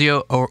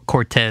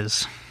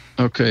Ocasio-Cortez.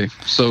 Okay,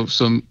 so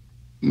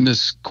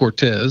Miss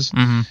Cortez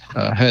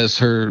has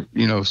her,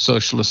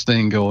 socialist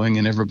thing going,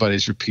 and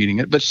everybody's repeating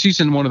it. But she's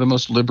in one of the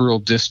most liberal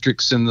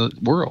districts in the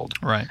world.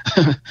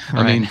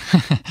 I mean,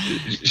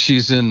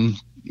 she's in,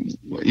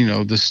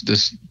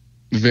 this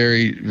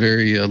very,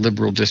 very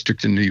liberal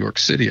district in New York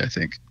City, I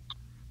think.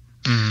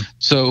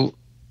 So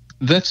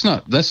that's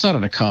not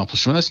an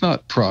accomplishment. That's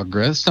not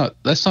progress.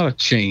 That's not a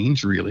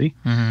change, really.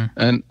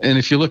 And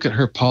if you look at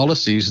her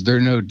policies, they're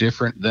no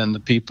different than the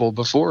people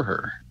before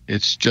her.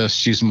 It's just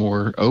she's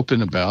more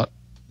open about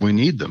we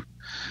need them.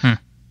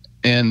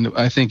 And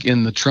I think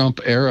in the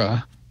Trump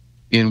era,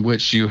 in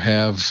which you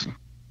have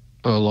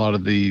a lot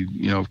of the,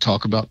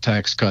 talk about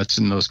tax cuts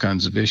and those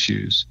kinds of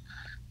issues,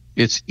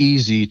 it's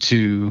easy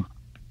to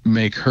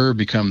make her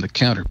become the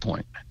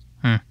counterpoint.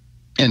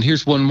 And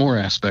here's one more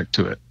aspect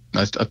to it.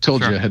 I've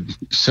told you I had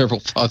several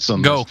thoughts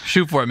on this. Go,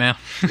 shoot for it, man.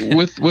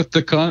 with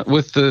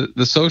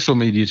the social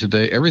media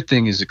today,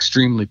 everything is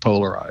extremely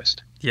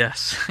polarized.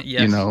 Yes.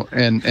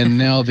 And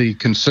now the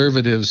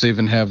conservatives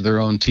even have their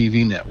own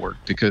TV network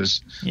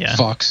because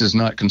Fox is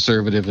not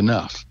conservative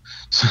enough.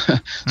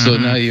 So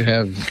now you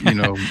have,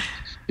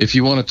 if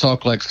you want to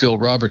talk like Phil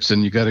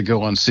Robertson, you got to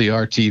go on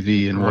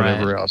CRTV and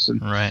whatever else.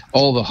 And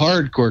all the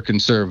hardcore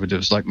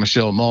conservatives like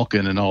Michelle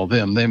Malkin and all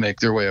them, they make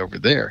their way over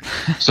there.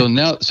 So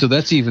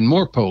that's even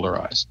more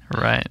polarized.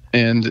 Right.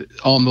 And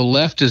on the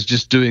left is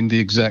just doing the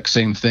exact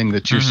same thing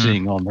that you're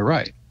seeing on the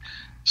right.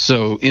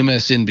 So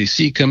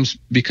MSNBC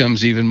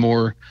becomes even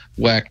more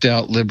whacked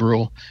out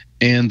liberal.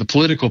 And the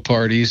political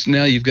parties,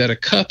 now you've got a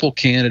couple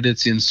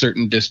candidates in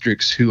certain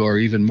districts who are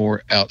even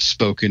more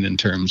outspoken in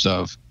terms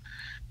of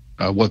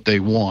what they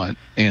want,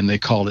 and they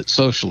call it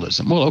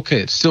socialism. Well,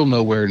 okay, it's still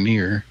nowhere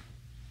near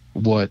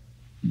what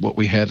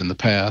we had in the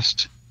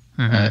past.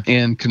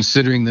 And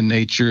considering the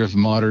nature of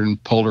modern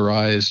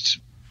polarized,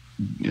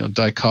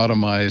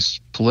 dichotomized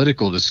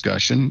political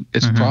discussion,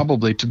 it's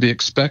probably to be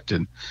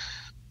expected.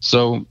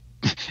 So,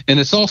 and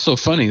it's also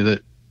funny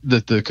that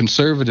the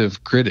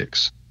conservative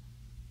critics,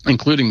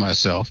 including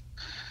myself,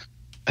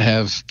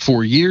 have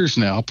for years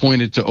now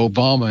pointed to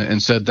Obama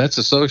and said, that's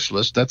a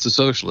socialist, that's a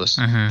socialist.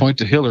 Point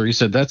to Hillary,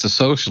 said, that's a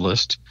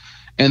socialist.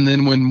 And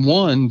then when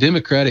one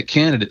Democratic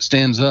candidate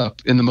stands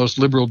up in the most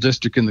liberal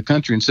district in the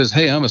country and says,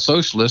 hey, I'm a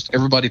socialist,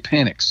 everybody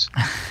panics.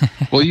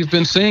 Well, you've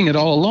been saying it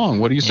all along.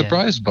 What are you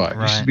surprised by?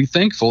 You should be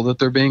thankful that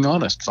they're being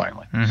honest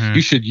finally.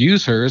 You should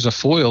use her as a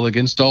foil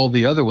against all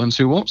the other ones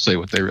who won't say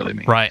what they really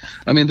mean. Right.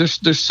 I mean,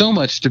 there's so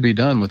much to be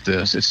done with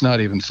this. It's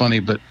not even funny,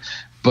 but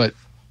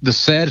the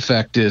sad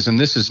fact is, and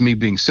this is me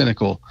being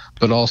cynical,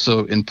 but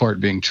also in part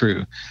being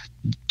true,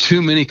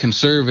 too many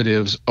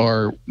conservatives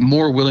are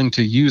more willing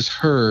to use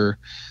her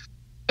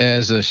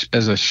as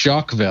a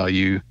shock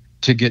value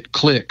to get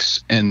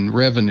clicks and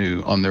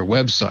revenue on their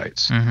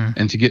websites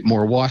and to get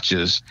more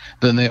watches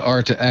than they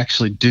are to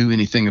actually do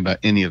anything about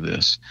any of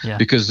this.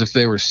 Because if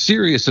they were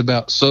serious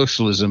about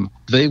socialism,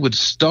 they would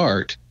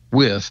start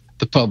with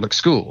the public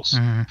schools.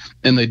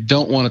 And they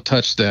don't want to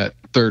touch that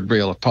third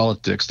rail of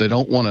politics. They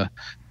don't want to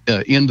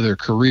end their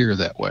career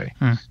that way.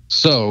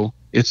 So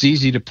it's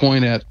easy to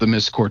point at the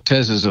Miss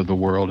Cortezes of the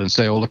world and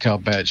say, oh, look how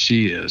bad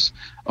she is.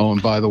 Oh,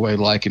 and by the way,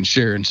 like and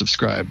share and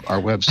subscribe our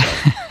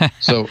website.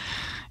 So,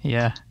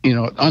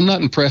 I'm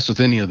not impressed with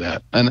any of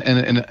that. And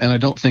I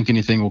don't think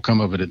anything will come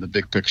of it in the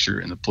big picture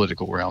in the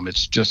political realm.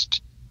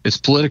 It's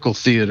political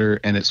theater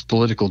and it's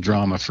political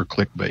drama for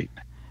clickbait.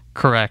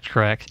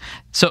 Correct.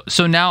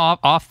 So now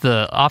off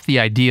the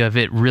idea of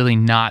it really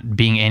not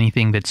being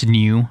anything that's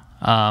new.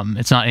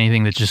 It's not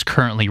anything that's just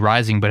currently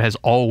rising, but has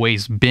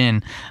always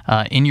been.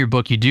 In your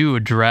book, you do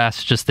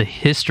address just the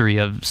history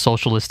of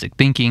socialistic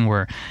thinking,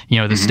 where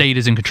the state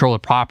is in control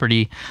of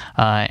property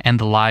and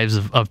the lives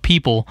of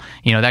people.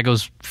 That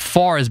goes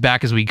far as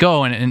back as we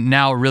go, and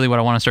now really what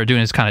I want to start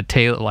doing is kind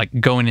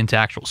of going into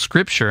actual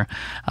scripture,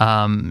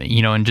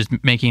 and just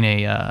making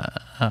a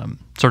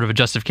sort of a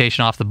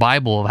justification off the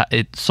Bible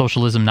of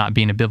socialism not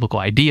being a biblical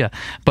idea.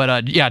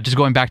 But just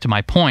going back to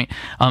my point,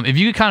 if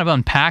you could kind of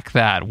unpack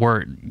that,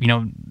 where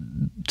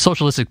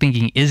socialistic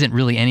thinking isn't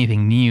really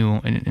anything new,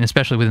 and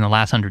especially within the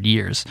last 100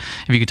 years.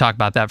 If you could talk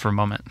about that for a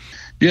moment.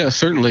 Yeah,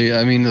 certainly.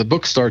 I mean, the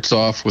book starts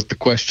off with the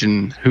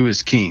question, who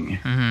is king?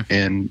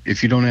 And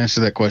if you don't answer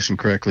that question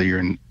correctly, you're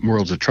in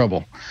worlds of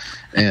trouble.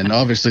 And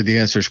obviously the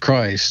answer is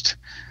Christ.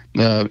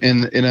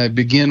 And I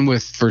begin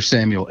with 1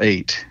 Samuel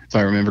 8, if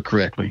I remember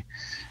correctly.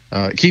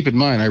 Keep in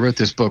mind, I wrote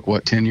this book,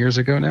 10 years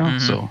ago now?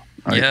 So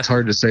it's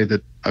hard to say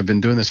that I've been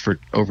doing this for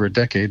over a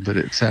decade, but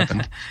it's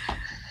happened.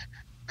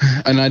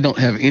 And I don't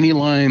have any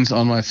lines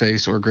on my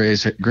face or gray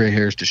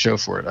hairs to show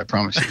for it, I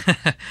promise you.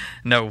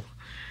 No.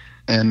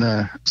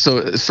 And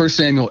so 1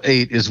 Samuel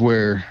 8 is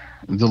where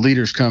the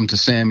leaders come to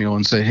Samuel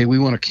and say, hey, we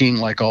want a king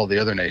like all the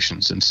other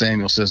nations. And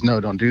Samuel says, no,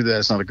 don't do that.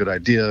 It's not a good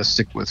idea.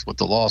 Stick with what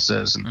the law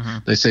says. And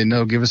they say,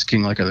 no, give us a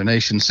king like other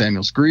nations.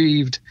 Samuel's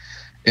grieved.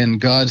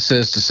 And God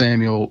says to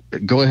Samuel,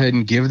 go ahead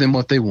and give them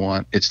what they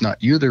want. It's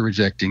not you they're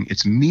rejecting.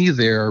 It's me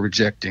they are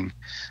rejecting.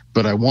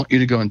 But I want you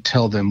to go and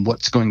tell them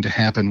what's going to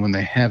happen when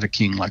they have a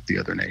king like the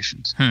other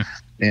nations.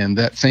 And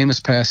that famous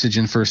passage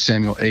in 1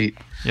 Samuel 8,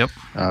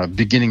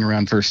 beginning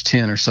around verse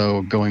 10 or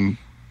so, going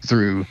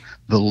through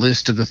the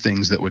list of the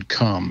things that would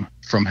come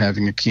from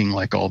having a king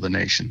like all the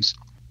nations.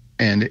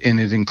 And it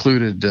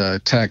included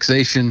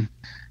taxation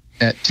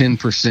at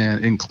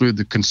 10% include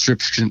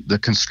the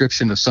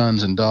conscription of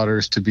sons and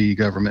daughters to be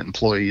government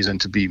employees and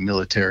to be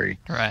military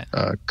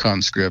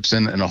conscripts,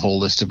 and a whole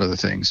list of other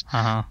things.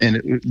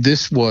 And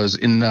this was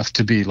enough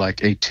to be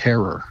like a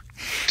terror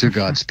to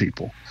God's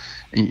people.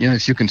 You know,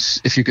 if you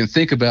can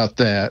think about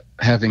that,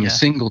 having a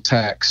single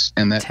tax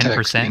and that 10%.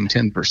 Tax being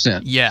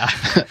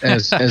 10%,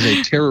 as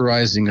a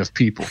terrorizing of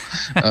people.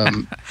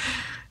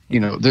 You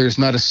know, there's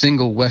not a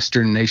single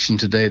Western nation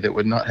today that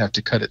would not have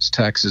to cut its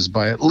taxes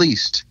by at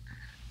least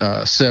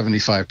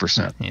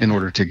 75% in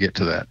order to get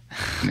to that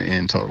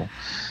in total.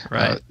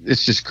 Right.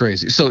 It's just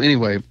crazy. So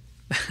anyway,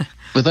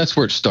 but that's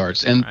where it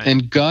starts.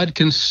 And God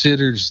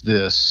considers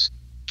this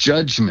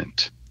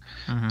judgment.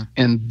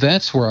 And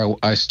that's where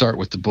I start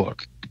with the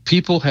book.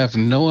 People have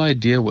no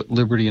idea what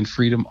liberty and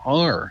freedom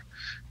are.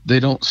 They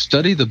don't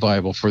study the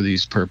Bible for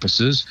these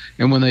purposes.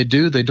 And when they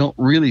do, they don't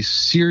really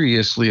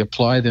seriously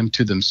apply them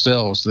to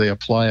themselves. They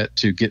apply it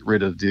to get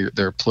rid of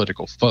their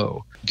political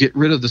foe. Get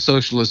rid of the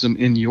socialism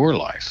in your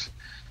life.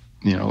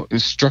 You know,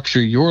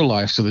 structure your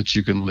life so that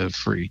you can live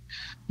free.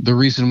 The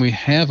reason we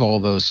have all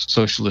those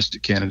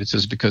socialistic candidates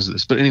is because of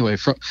this. But anyway,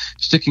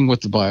 sticking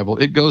with the Bible,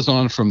 it goes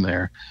on from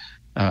there.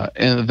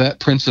 And that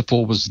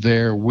principle was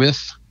there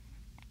with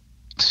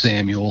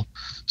Samuel.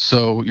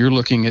 So you're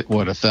looking at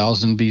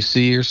 1000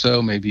 BC or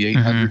so, maybe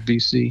 800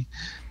 BC.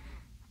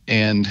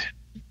 And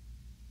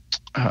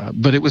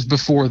but it was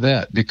before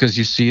that, because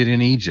you see it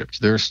in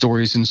Egypt. There are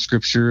stories in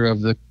Scripture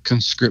of the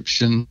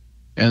conscription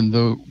and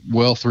the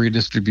wealth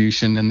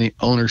redistribution and the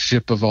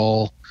ownership of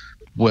all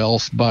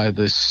wealth by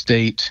the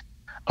state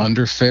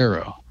under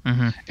Pharaoh.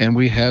 And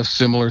we have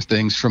similar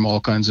things from all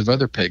kinds of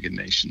other pagan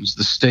nations.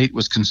 The state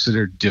was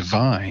considered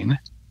divine,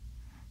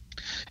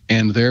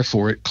 and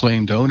therefore it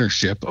claimed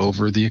ownership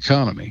over the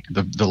economy,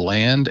 the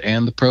land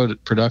and the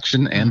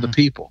production and the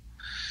people,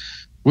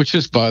 which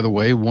is, by the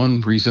way,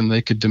 one reason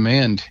they could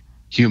demand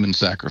human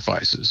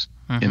sacrifices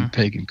in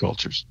pagan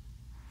cultures.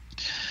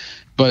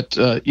 But,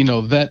 you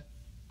know, that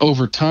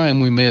over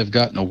time we may have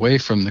gotten away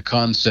from the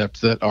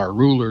concept that our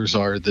rulers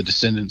are the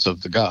descendants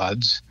of the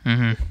gods,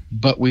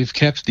 but we've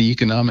kept the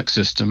economic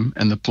system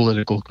and the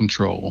political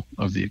control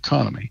of the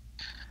economy.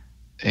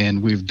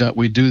 And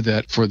we do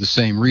that for the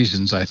same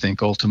reasons. I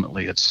think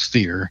ultimately it's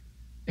fear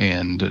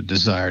and a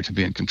desire to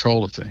be in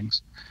control of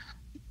things.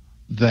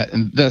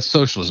 That's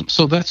socialism.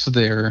 So that's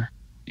there,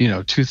 you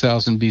know,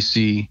 2000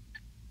 BC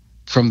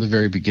from the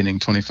very beginning,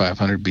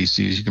 2500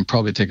 BC. You can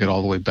probably take it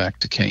all the way back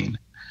to Cain.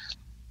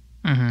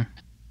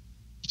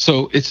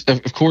 So it's,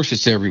 of course,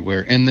 it's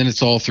everywhere, and then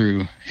it's all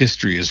through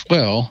history as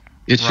well.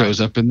 It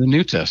shows up in the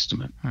New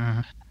Testament.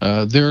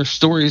 There are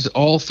stories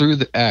all through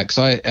the Acts.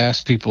 I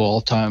ask people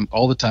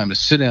all the time to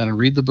sit down and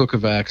read the book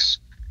of Acts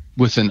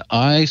with an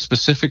eye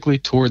specifically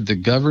toward the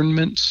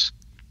governments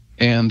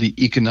and the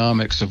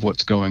economics of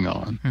what's going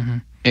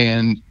on.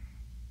 And,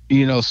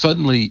 you know,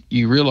 suddenly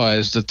you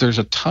realize that there's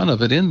a ton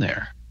of it in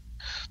there.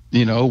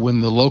 You know,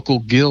 when the local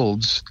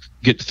guilds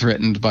get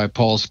threatened by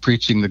Paul's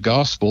preaching the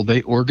gospel,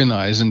 they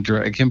organize and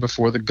drag him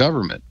before the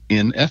government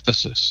in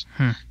Ephesus,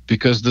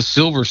 because the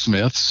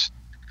silversmiths,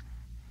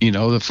 you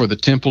know, for the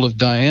temple of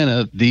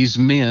Diana, these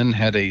men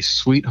had a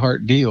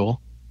sweetheart deal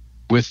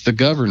with the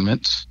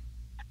governments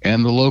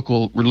and the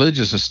local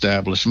religious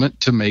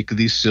establishment to make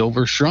these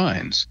silver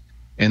shrines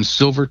and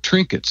silver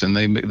trinkets, and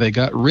they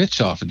got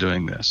rich off of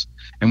doing this.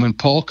 And when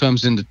Paul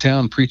comes into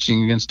town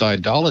preaching against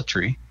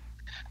idolatry,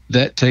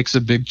 that takes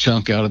a big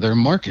chunk out of their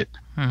market.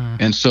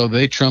 And so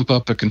they trump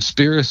up a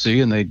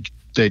conspiracy, and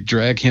they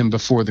drag him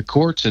before the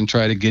courts and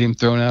try to get him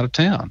thrown out of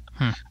town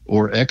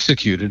or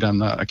executed.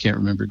 I can't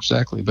remember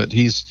exactly, but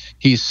he's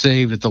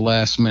saved at the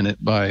last minute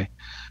by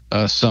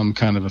some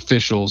kind of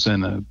officials,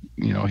 and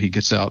you know, he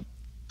gets out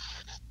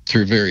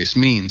through various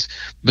means.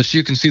 But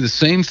you can see the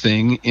same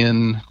thing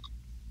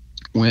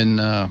when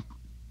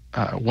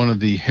one of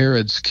the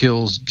Herods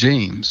kills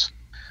James.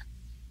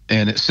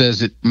 And it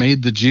says it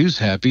made the Jews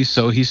happy,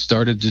 so he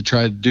started to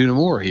try to do no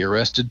more. He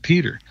arrested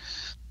Peter.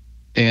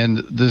 And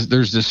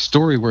there's this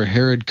story where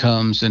Herod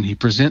comes and he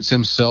presents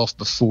himself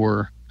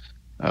before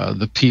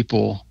the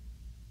people,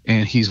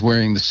 and he's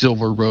wearing the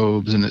silver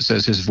robes, and it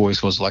says his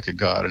voice was like a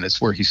god, and it's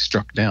where he's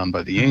struck down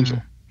by the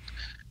angel.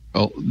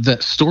 Well,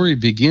 that story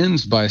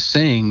begins by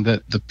saying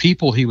that the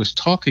people he was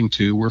talking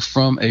to were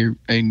from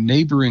a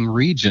neighboring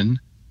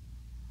region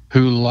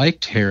who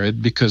liked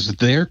Herod because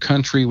their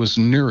country was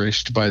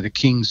nourished by the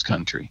king's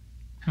country.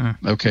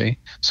 Okay,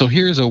 so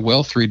here's a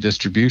wealth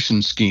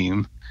redistribution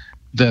scheme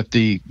that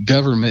the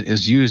government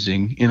is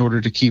using in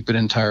order to keep an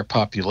entire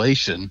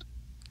population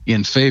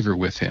in favor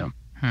with him.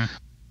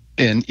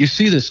 And you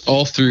see this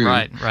all through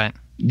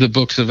the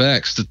books of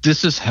Acts, that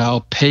this is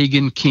how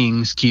pagan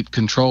kings keep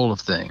control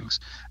of things.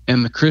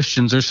 And the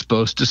Christians are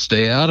supposed to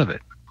stay out of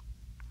it.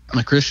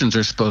 The Christians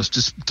are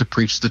supposed to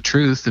preach the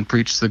truth and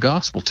preach the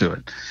gospel to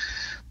it.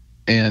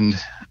 And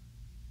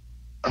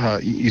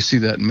you see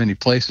that in many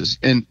places.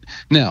 And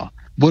now,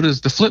 what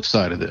is the flip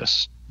side of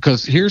this?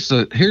 Because here's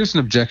an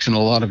objection a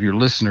lot of your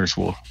listeners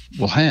will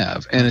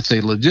have, and it's a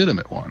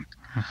legitimate one.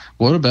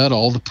 What about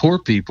all the poor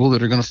people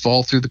that are going to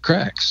fall through the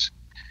cracks?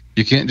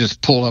 You can't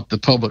just pull up the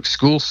public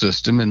school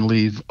system and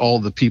leave all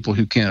the people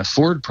who can't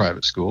afford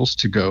private schools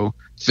to go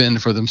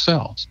fend for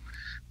themselves.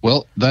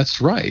 Well, that's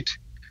right.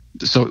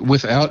 So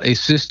without a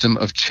system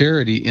of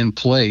charity in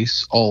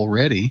place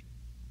already,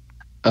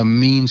 a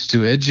means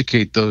to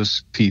educate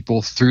those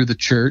people through the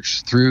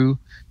church, through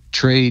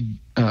trade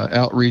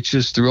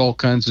outreaches, through all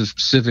kinds of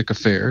civic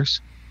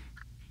affairs,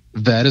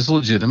 that is a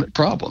legitimate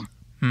problem.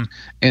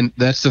 And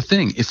that's the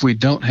thing. If we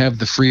don't have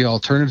the free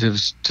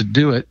alternatives to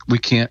do it, we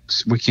can't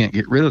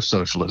get rid of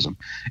socialism.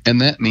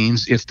 And that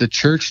means if the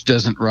church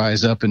doesn't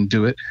rise up and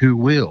do it, who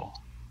will?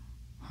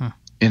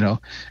 You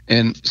know?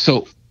 And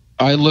so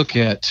I look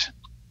at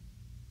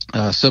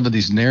some of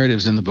these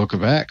narratives in the book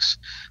of Acts.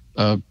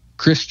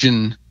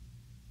 Christian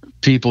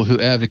people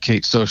who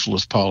advocate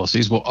socialist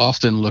policies will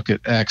often look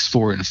at Acts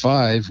 4 and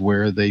 5,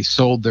 where they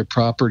sold their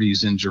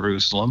properties in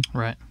Jerusalem,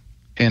 right,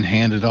 and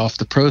handed off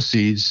the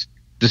proceeds,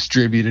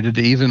 distributed it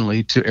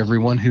evenly to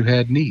everyone who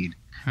had need.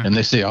 And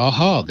they say,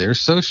 aha,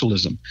 there's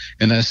socialism.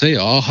 And I say,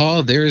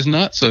 aha, there is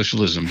not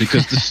socialism,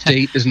 because the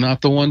state is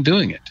not the one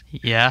doing it.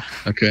 Yeah.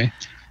 Okay.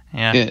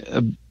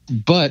 Yeah.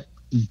 But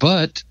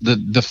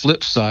the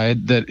flip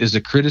side that is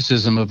a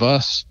criticism of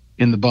us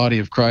in the body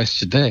of Christ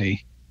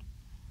today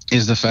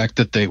is the fact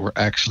that they were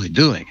actually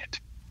doing it.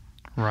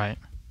 Right.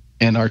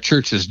 And our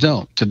churches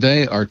don't.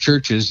 Today, our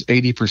churches,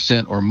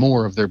 80% or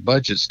more of their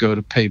budgets go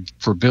to pay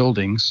for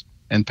buildings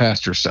and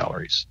pastor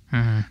salaries,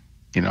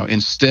 you know,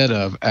 instead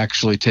of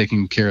actually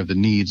taking care of the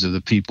needs of the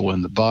people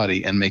in the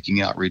body and making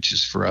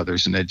outreaches for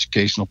others and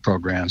educational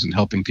programs and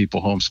helping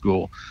people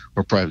homeschool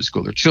or private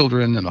school their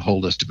children and a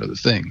whole list of other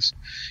things.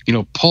 You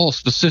know, Paul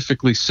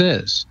specifically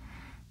says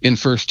in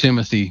 1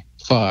 Timothy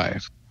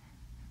 5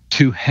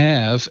 to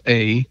have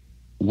a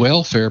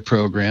welfare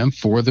program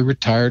for the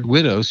retired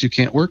widows who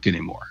can't work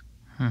anymore.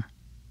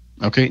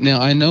 Okay, now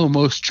I know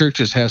most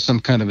churches have some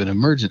kind of an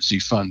emergency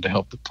fund to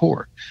help the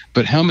poor,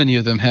 but how many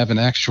of them have an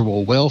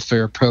actual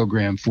welfare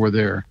program for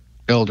their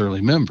elderly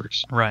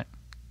members? Right.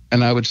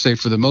 And I would say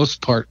for the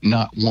most part,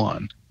 not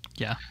one.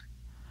 Yeah.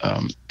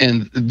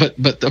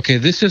 But okay,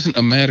 this isn't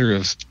a matter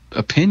of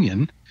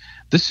opinion.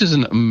 This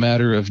isn't a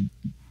matter of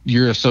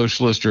you're a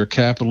socialist or a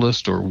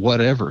capitalist or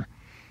whatever.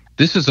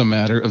 This is a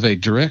matter of a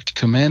direct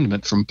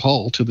commandment from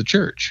Paul to the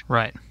church.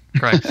 Right.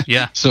 Right.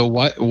 Yeah. So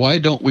why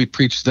don't we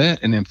preach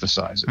that and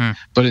emphasize it?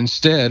 But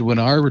instead, when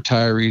our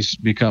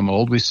retirees become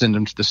old, we send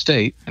them to the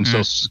state and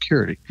Social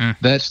Security.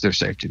 That's their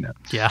safety net.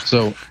 Yeah.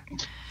 So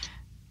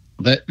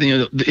that, you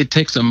know, it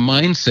takes a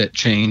mindset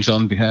change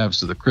on behalf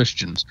of the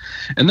Christians,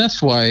 and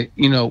that's why,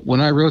 you know,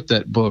 when I wrote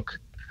that book,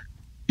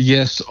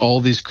 yes,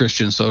 all these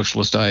Christian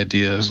socialist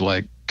ideas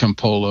like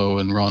Campolo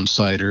and Ron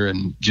Sider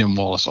and Jim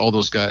Wallace, all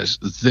those guys,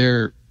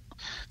 their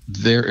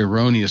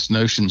erroneous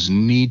notions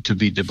need to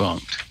be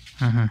debunked.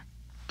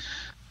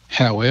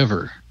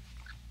 However,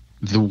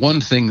 the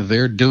one thing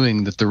they're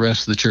doing that the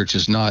rest of the church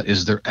is not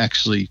is they're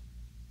actually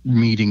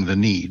meeting the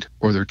need,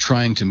 or they're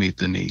trying to meet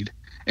the need.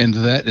 And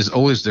that is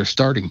always their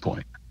starting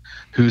point.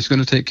 Who's going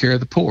to take care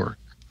of the poor?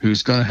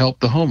 Who's going to help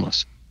the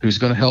homeless? Who's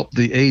going to help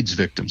the AIDS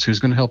victims? Who's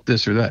going to help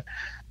this or that?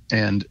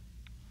 And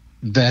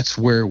that's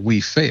where we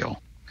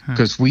fail,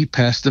 because we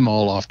pass them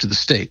all off to the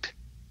state.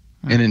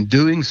 And in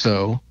doing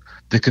so,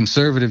 the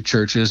conservative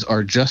churches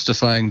are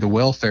justifying the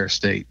welfare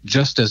state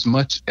just as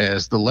much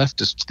as the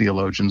leftist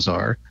theologians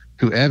are,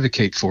 who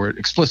advocate for it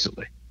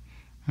explicitly.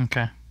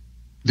 Okay.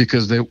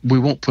 Because we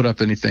won't put up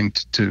anything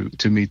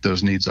to meet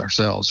those needs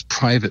ourselves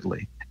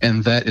privately.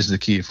 And that is the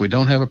key. If we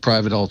don't have a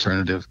private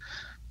alternative,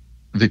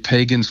 the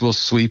pagans will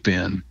sweep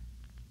in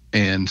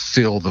and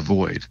fill the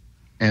void.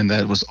 And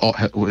that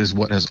is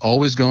what has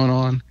always gone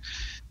on,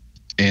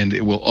 and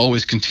it will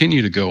always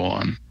continue to go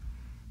on.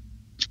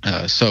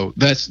 So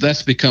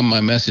that's become my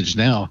message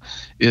now,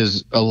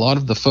 is a lot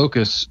of the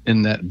focus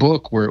in that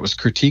book where it was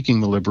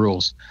critiquing the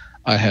liberals,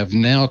 I have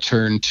now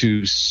turned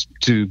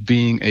to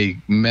being a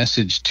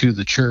message to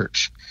the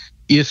church.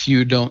 If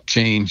you don't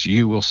change,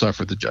 you will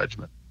suffer the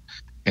judgment.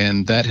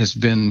 And that has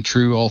been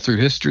true all through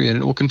history, and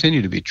it will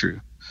continue to be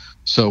true.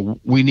 So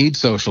we need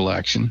social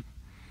action.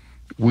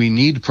 We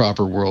need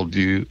proper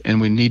worldview, and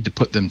we need to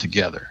put them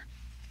together.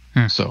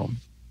 So...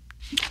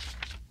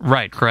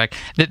 Right, correct.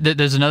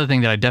 There's another thing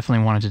that I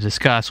definitely wanted to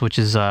discuss, which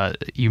is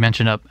you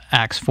mentioned up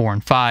Acts 4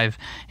 and 5,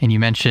 and you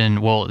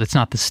mentioned, well, it's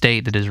not the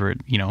state that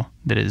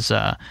is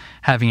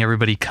having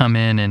everybody come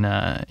in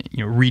and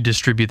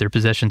redistribute their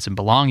possessions and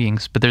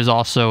belongings, but there's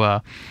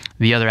also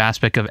the other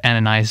aspect of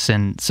Ananias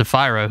and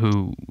Sapphira,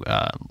 who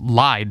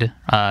lied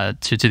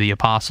to the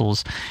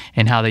apostles,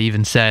 and how they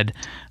even said,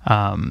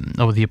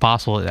 the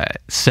apostle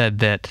said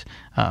that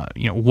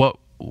what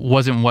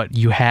wasn't what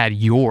you had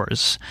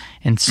yours.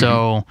 And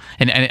so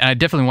and I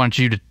definitely wanted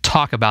you to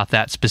talk about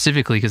that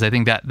specifically, because I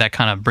think that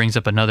kind of brings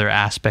up another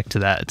aspect to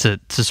that, to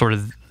sort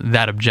of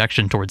that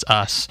objection towards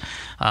us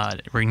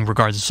in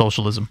regards to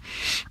socialism.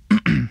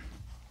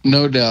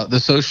 No doubt the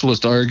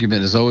socialist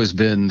argument has always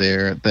been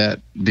there,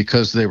 that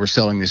because they were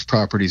selling these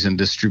properties and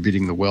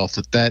distributing the wealth,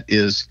 that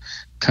is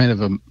kind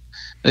of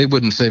they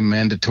wouldn't say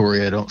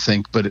mandatory, I don't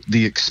think, but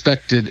the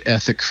expected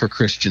ethic for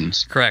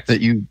Christians. Correct.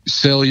 That you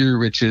sell your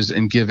riches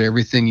and give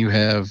everything you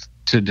have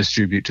to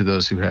distribute to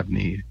those who have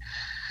need.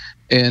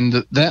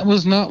 And that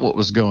was not what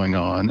was going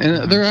on.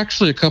 And there are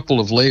actually a couple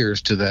of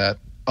layers to that.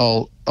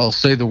 I'll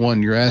say the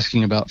one you're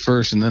asking about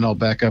first, and then I'll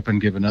back up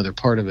and give another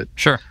part of it.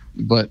 Sure.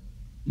 But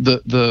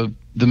the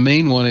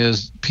main one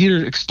is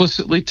Peter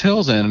explicitly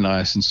tells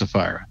Ananias and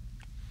Sapphira,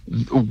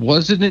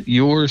 wasn't it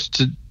yours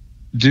to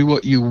do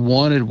what you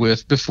wanted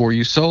with before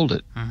you sold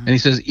it? And he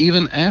says,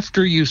 even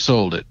after you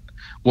sold it,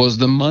 was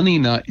the money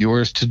not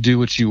yours to do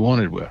what you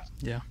wanted with?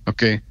 Yeah.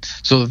 Okay.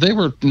 So they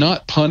were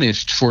not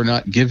punished for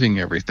not giving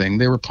everything.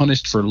 They were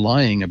punished for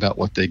lying about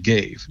what they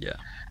gave. Yeah.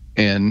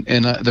 And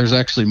there's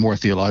actually more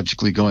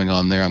theologically going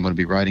on there I'm going to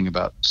be writing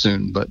about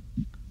soon, but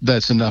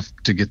that's enough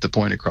to get the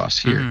point across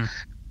here.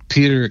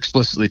 Peter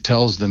explicitly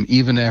tells them,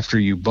 even after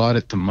you bought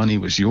it, the money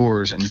was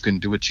yours and you can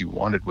do what you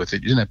wanted with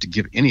it. You didn't have to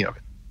give any of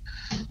it.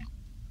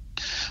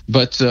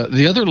 But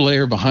the other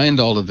layer behind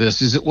all of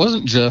this is it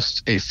wasn't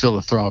just a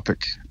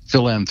philanthropic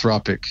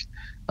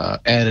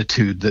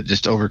attitude that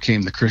just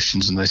overcame the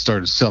Christians and they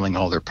started selling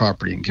all their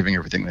property and giving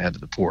everything they had to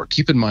the poor.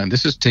 Keep in mind,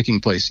 this is taking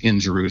place in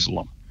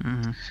Jerusalem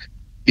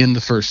in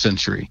the first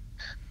century.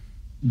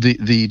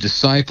 The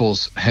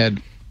disciples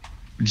had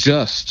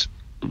just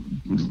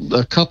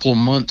a couple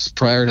months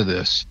prior to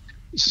this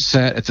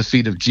sat at the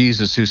feet of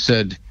Jesus, who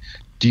said,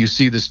 do you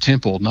see this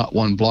temple? Not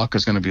one block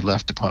is going to be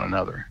left upon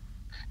another.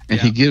 And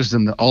he gives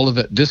them the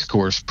Olivet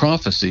Discourse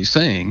prophecy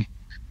saying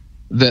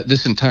that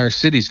this entire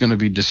city is going to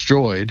be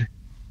destroyed.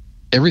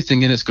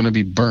 Everything in it's going to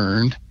be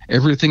burned.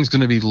 Everything's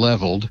going to be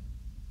leveled.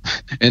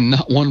 And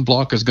not one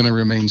block is going to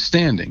remain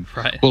standing.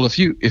 Right. Well, if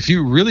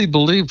you really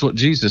believed what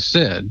Jesus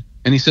said,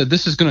 and he said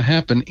this is going to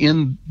happen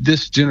in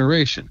this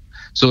generation.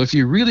 So if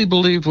you really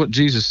believed what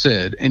Jesus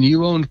said and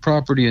you owned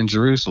property in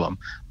Jerusalem,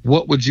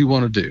 what would you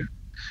want to do?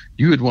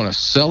 You would want to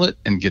sell it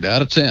and get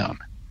out of town.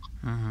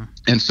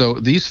 And so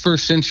these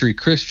first century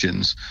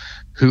Christians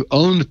who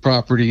owned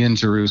property in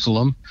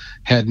Jerusalem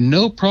had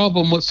no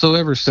problem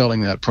whatsoever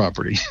selling that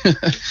property.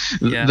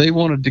 They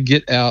wanted to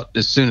get out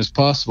as soon as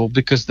possible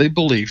because they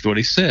believed what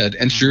he said.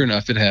 And sure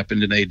enough, it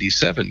happened in AD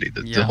 70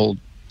 that the whole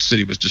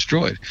city was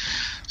destroyed.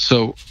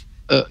 So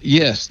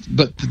yes,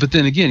 but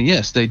then again,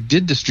 yes, they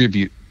did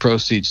distribute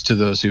proceeds to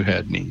those who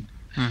had need.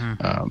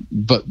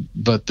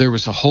 But there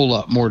was a whole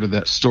lot more to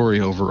that story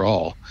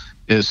overall,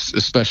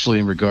 especially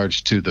in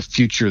regards to the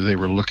future they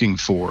were looking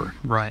for,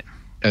 right,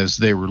 as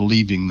they were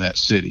leaving that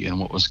city and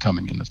what was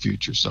coming in the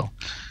future. So,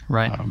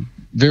 right,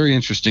 very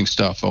interesting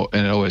stuff, and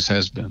it always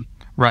has been.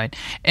 Right,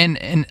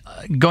 and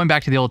going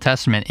back to the Old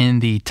Testament, in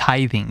the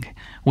tithing,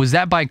 was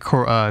that by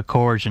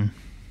coercion?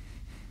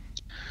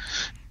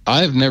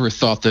 I've never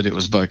thought that it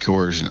was by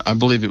coercion. I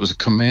believe it was a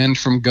command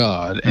from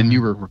God, and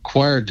you were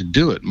required to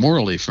do it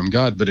morally from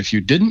God. But if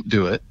you didn't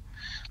do it,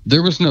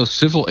 there was no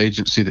civil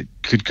agency that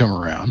could come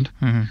around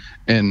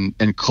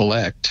and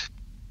collect.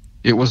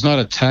 It was not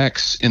a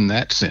tax in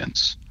that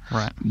sense.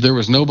 Right. There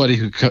was nobody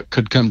who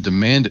could come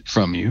demand it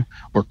from you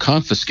or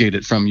confiscate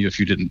it from you if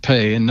you didn't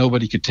pay, and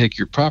nobody could take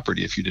your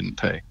property if you didn't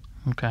pay.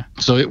 Okay.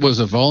 So it was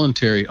a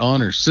voluntary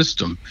honor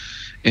system,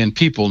 and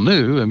people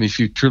knew. I mean, if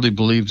you truly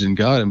believed in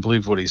God and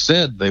believed what he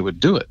said, they would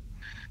do it.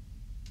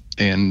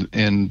 And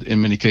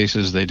in many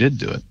cases, they did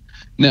do it.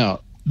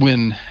 Now,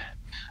 when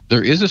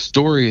there is a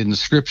story in the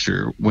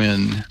scripture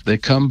when they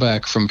come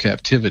back from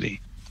captivity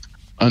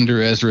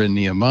under Ezra and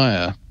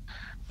Nehemiah,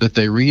 that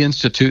they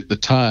reinstitute the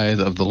tithe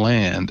of the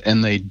land,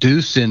 and they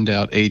do send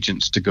out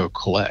agents to go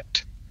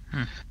collect.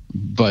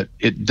 But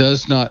it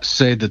does not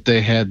say that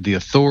they had the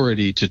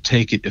authority to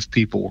take it if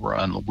people were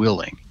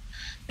unwilling.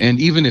 And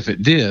even if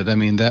it did, I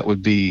mean, that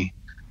would be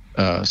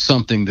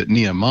something that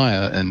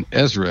Nehemiah and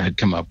Ezra had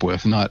come up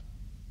with, not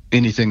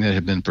anything that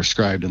had been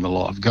prescribed in the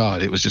law of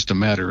God. It was just a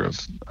matter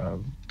of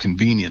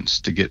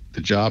convenience to get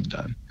the job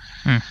done,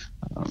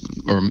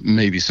 or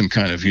maybe some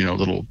kind of,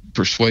 little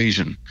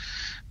persuasion.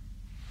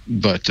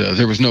 But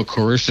there was no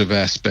coercive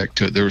aspect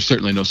to it. There was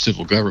certainly no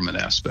civil government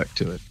aspect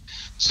to it.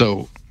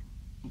 So,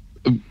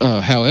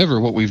 however,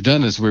 what we've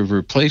done is we've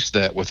replaced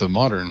that with a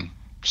modern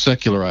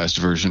secularized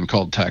version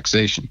called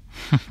taxation.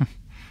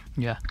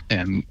 Yeah.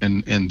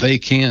 And they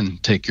can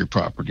take your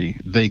property.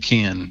 They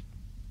can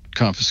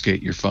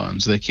confiscate your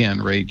funds. They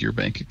can raid your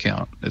bank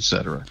account,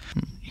 etc.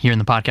 Here in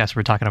the podcast,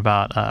 we're talking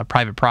about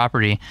private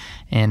property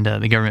and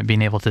the government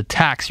being able to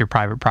tax your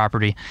private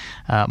property.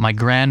 My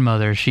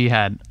grandmother, she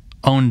had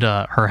owned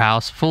her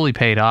house fully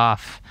paid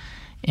off,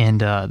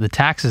 and the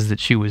taxes that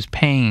she was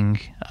paying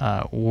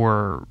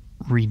were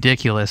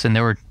ridiculous, and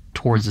they were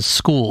towards a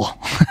school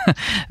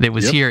that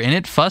was here, and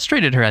it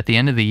frustrated her at the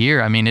end of the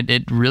year. I mean,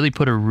 it really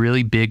put a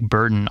really big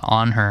burden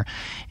on her,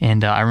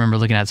 and I remember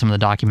looking at some of the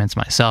documents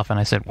myself, and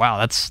I said, wow,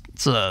 that's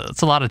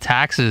a lot of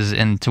taxes,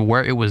 and to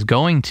where it was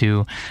going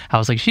to, I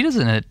was like, she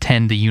doesn't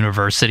attend the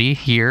university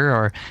here,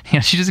 or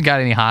she doesn't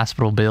got any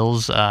hospital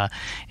bills,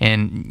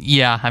 and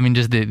yeah, I mean,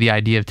 just the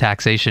idea of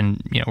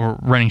taxation, we're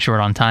running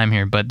short on time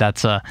here, but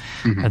that's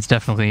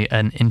definitely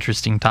an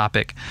interesting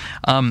topic.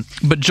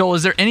 But Joel,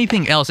 is there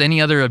anything else, any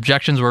other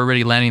objections? We're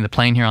already landing the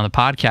plane here on the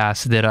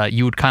podcast that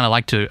you would kind of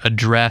like to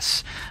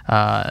address,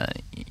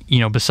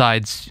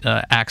 besides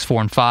Acts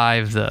 4 and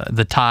 5,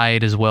 the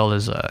tithe, as well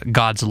as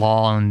God's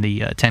law and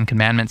the Ten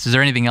Commandments? Is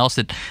there anything else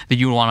that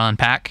you would want to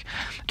unpack,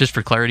 just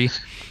for clarity?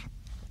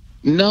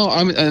 No,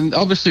 and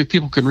obviously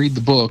people can read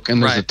the book,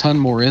 and there's a ton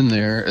more in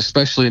there,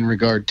 especially in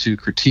regard to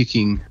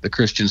critiquing the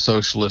Christian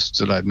socialists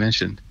that I've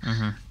mentioned.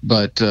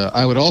 But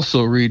I would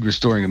also read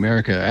Restoring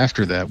America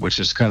after that, which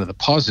is kind of the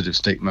positive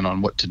statement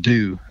on what to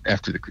do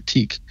after the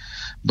critique.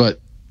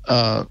 But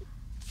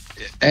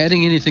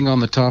adding anything on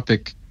the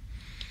topic,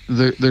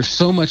 there's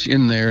so much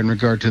in there in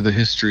regard to the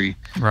history,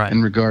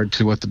 in regard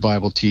to what the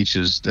Bible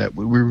teaches, that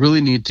we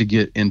really need to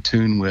get in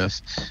tune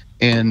with.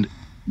 And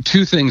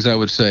two things I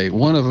would say.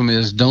 One of them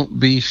is, don't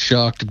be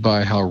shocked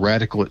by how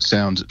radical it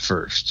sounds at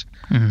first.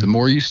 The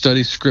more you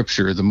study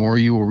Scripture, the more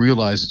you will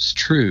realize it's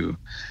true.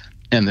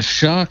 And the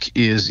shock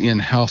is in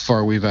how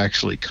far we've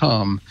actually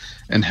come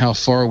and how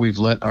far we've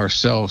let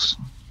ourselves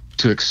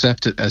to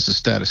accept it as the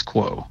status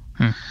quo.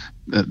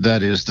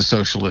 That is the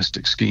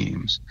socialistic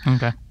schemes.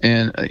 Okay.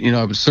 And,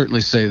 I would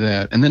certainly say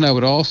that. And then I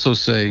would also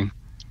say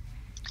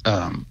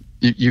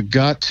you've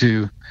got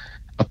to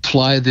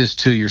apply this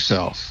to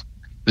yourself.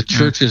 The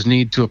churches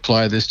need to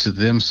apply this to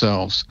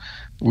themselves.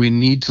 We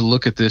need to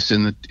look at this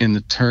in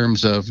the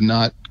terms of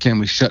not, can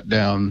we shut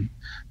down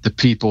the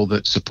people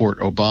that support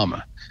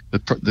Obama?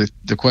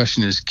 The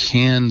question is,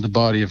 can the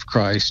body of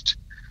Christ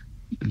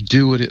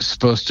do what it's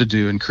supposed to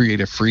do and create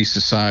a free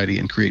society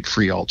and create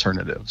free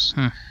alternatives?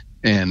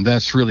 And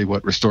that's really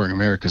what Restoring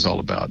America is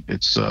all about.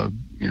 It's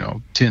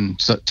 10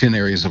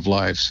 areas of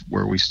lives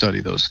where we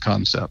study those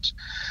concepts.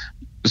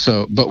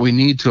 So, but we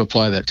need to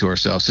apply that to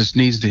ourselves. This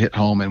needs to hit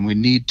home, and we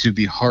need to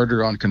be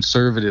harder on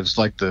conservatives.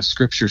 Like the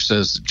Scripture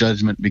says,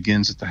 judgment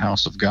begins at the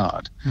house of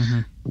God.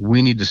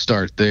 We need to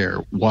start there.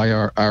 Why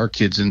are our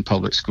kids in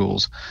public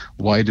schools?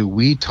 Why do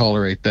we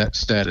tolerate that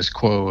status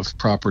quo of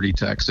property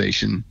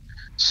taxation,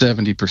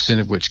 70%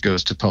 of which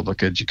goes to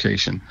public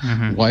education?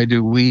 Why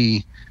do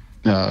we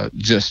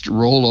just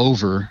roll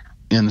over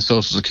in the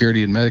Social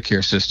Security and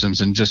Medicare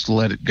systems and just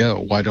let it go?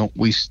 Why don't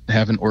we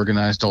have an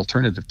organized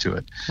alternative to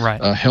it?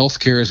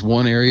 Healthcare is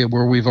one area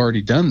where we've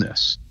already done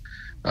this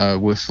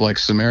with like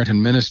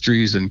Samaritan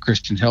Ministries and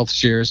Christian Health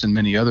Shares and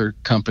many other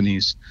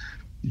companies.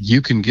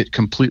 You can get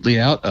completely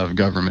out of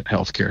government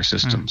healthcare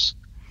systems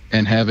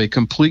and have a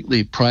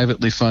completely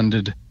privately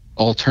funded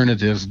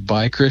alternative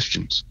by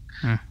Christians.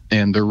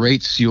 And the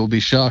rates, you'll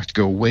be shocked,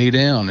 go way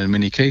down in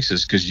many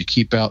cases, because you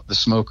keep out the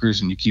smokers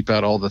and you keep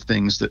out all the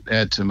things that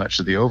add to much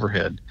of the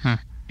overhead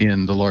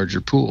in the larger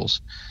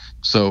pools.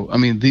 So, I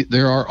mean,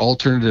 there are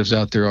alternatives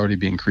out there already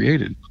being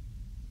created.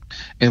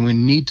 And we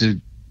need to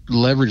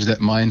leverage that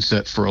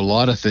mindset for a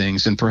lot of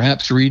things. And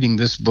perhaps reading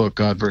this book,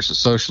 God Versus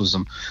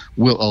Socialism,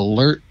 will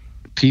alert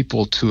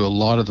people to a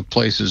lot of the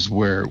places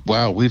where,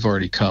 wow, we've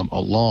already come a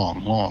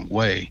long, long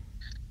way.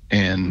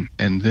 And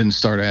then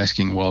start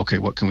asking, well, okay,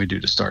 what can we do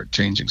to start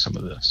changing some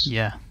of this?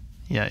 Yeah.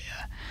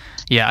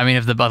 I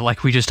mean,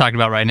 like we just talked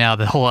about right now,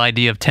 the whole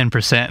idea of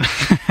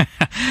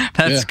 10%,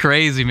 that's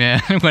crazy,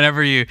 man.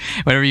 Whenever you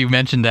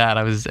mentioned that,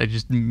 it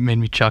just made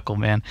me chuckle,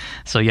 man.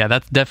 So yeah,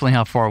 that's definitely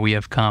how far we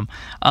have come.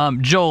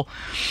 Joel,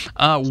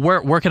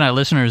 where can our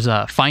listeners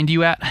find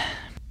you at?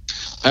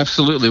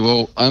 Absolutely.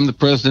 Well, I'm the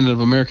president of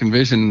American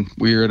Vision.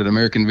 We are at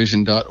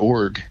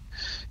AmericanVision.org.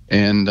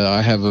 And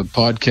I have a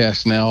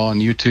podcast now on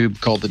YouTube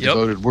called The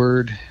Devoted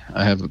Word.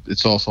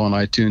 It's also on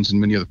iTunes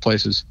and many other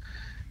places.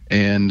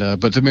 And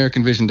but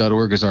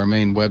AmericanVision.org is our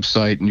main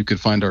website, and you can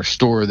find our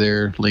store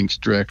there, links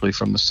directly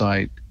from the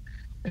site,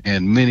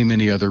 and many,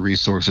 many other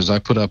resources. I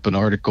put up an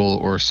article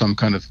or some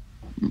kind of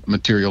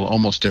material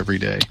almost every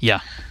day.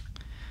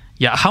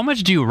 Yeah, how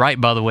much do you write,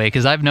 by the way?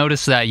 Because I've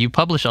noticed that you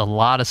publish a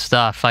lot of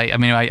stuff.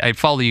 I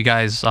follow you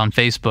guys on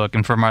Facebook,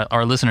 and for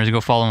our listeners,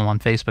 go follow them on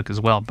Facebook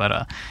as well.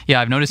 But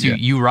I've noticed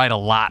you write a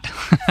lot.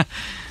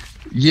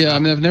 Yeah, I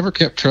mean, I've never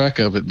kept track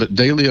of it, but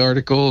daily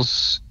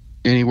articles,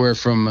 anywhere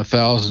from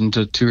 1,000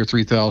 to 2,000 or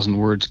 3,000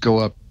 words, go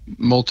up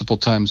multiple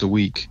times a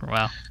week.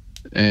 Wow.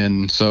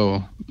 And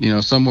so,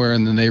 somewhere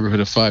in the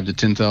neighborhood of 5,000 to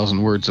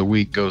 10,000 words a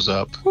week goes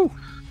up. Whew.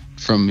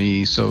 From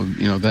me. So,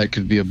 that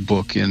could be a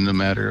book in a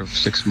matter of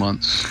 6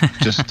 months,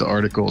 just the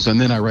articles. And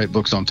then I write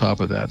books on top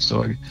of that.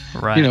 So,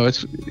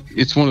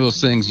 it's one of those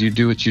things, you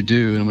do what you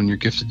do. And when you're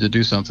gifted to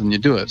do something, you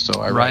do it.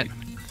 So I write.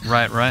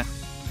 Right.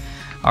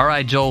 All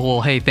right, Joel.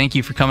 Well, hey, thank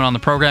you for coming on the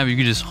program. You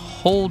could just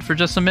hold for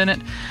just a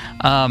minute.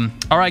 All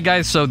right,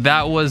 guys. So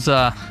that was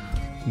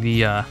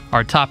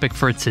our topic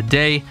for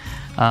today.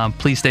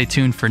 Please stay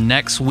tuned for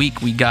next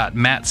week. We got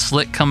Matt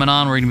Slick coming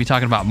on. We're going to be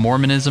talking about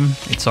Mormonism.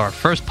 It's our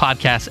first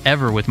podcast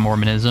ever with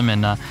Mormonism,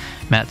 and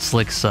Matt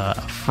Slick's a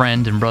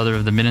friend and brother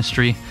of the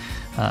ministry.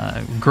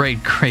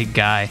 Great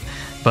guy.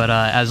 But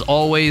as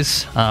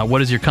always,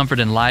 what is your comfort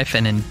in life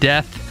and in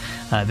death?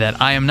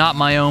 That I am not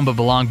my own, but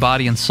belong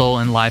body and soul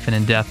in life and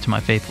in death to my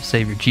faithful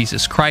Savior,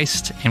 Jesus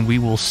Christ. And we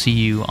will see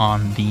you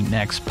on the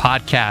next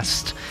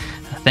podcast.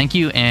 Thank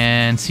you,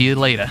 and see you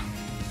later.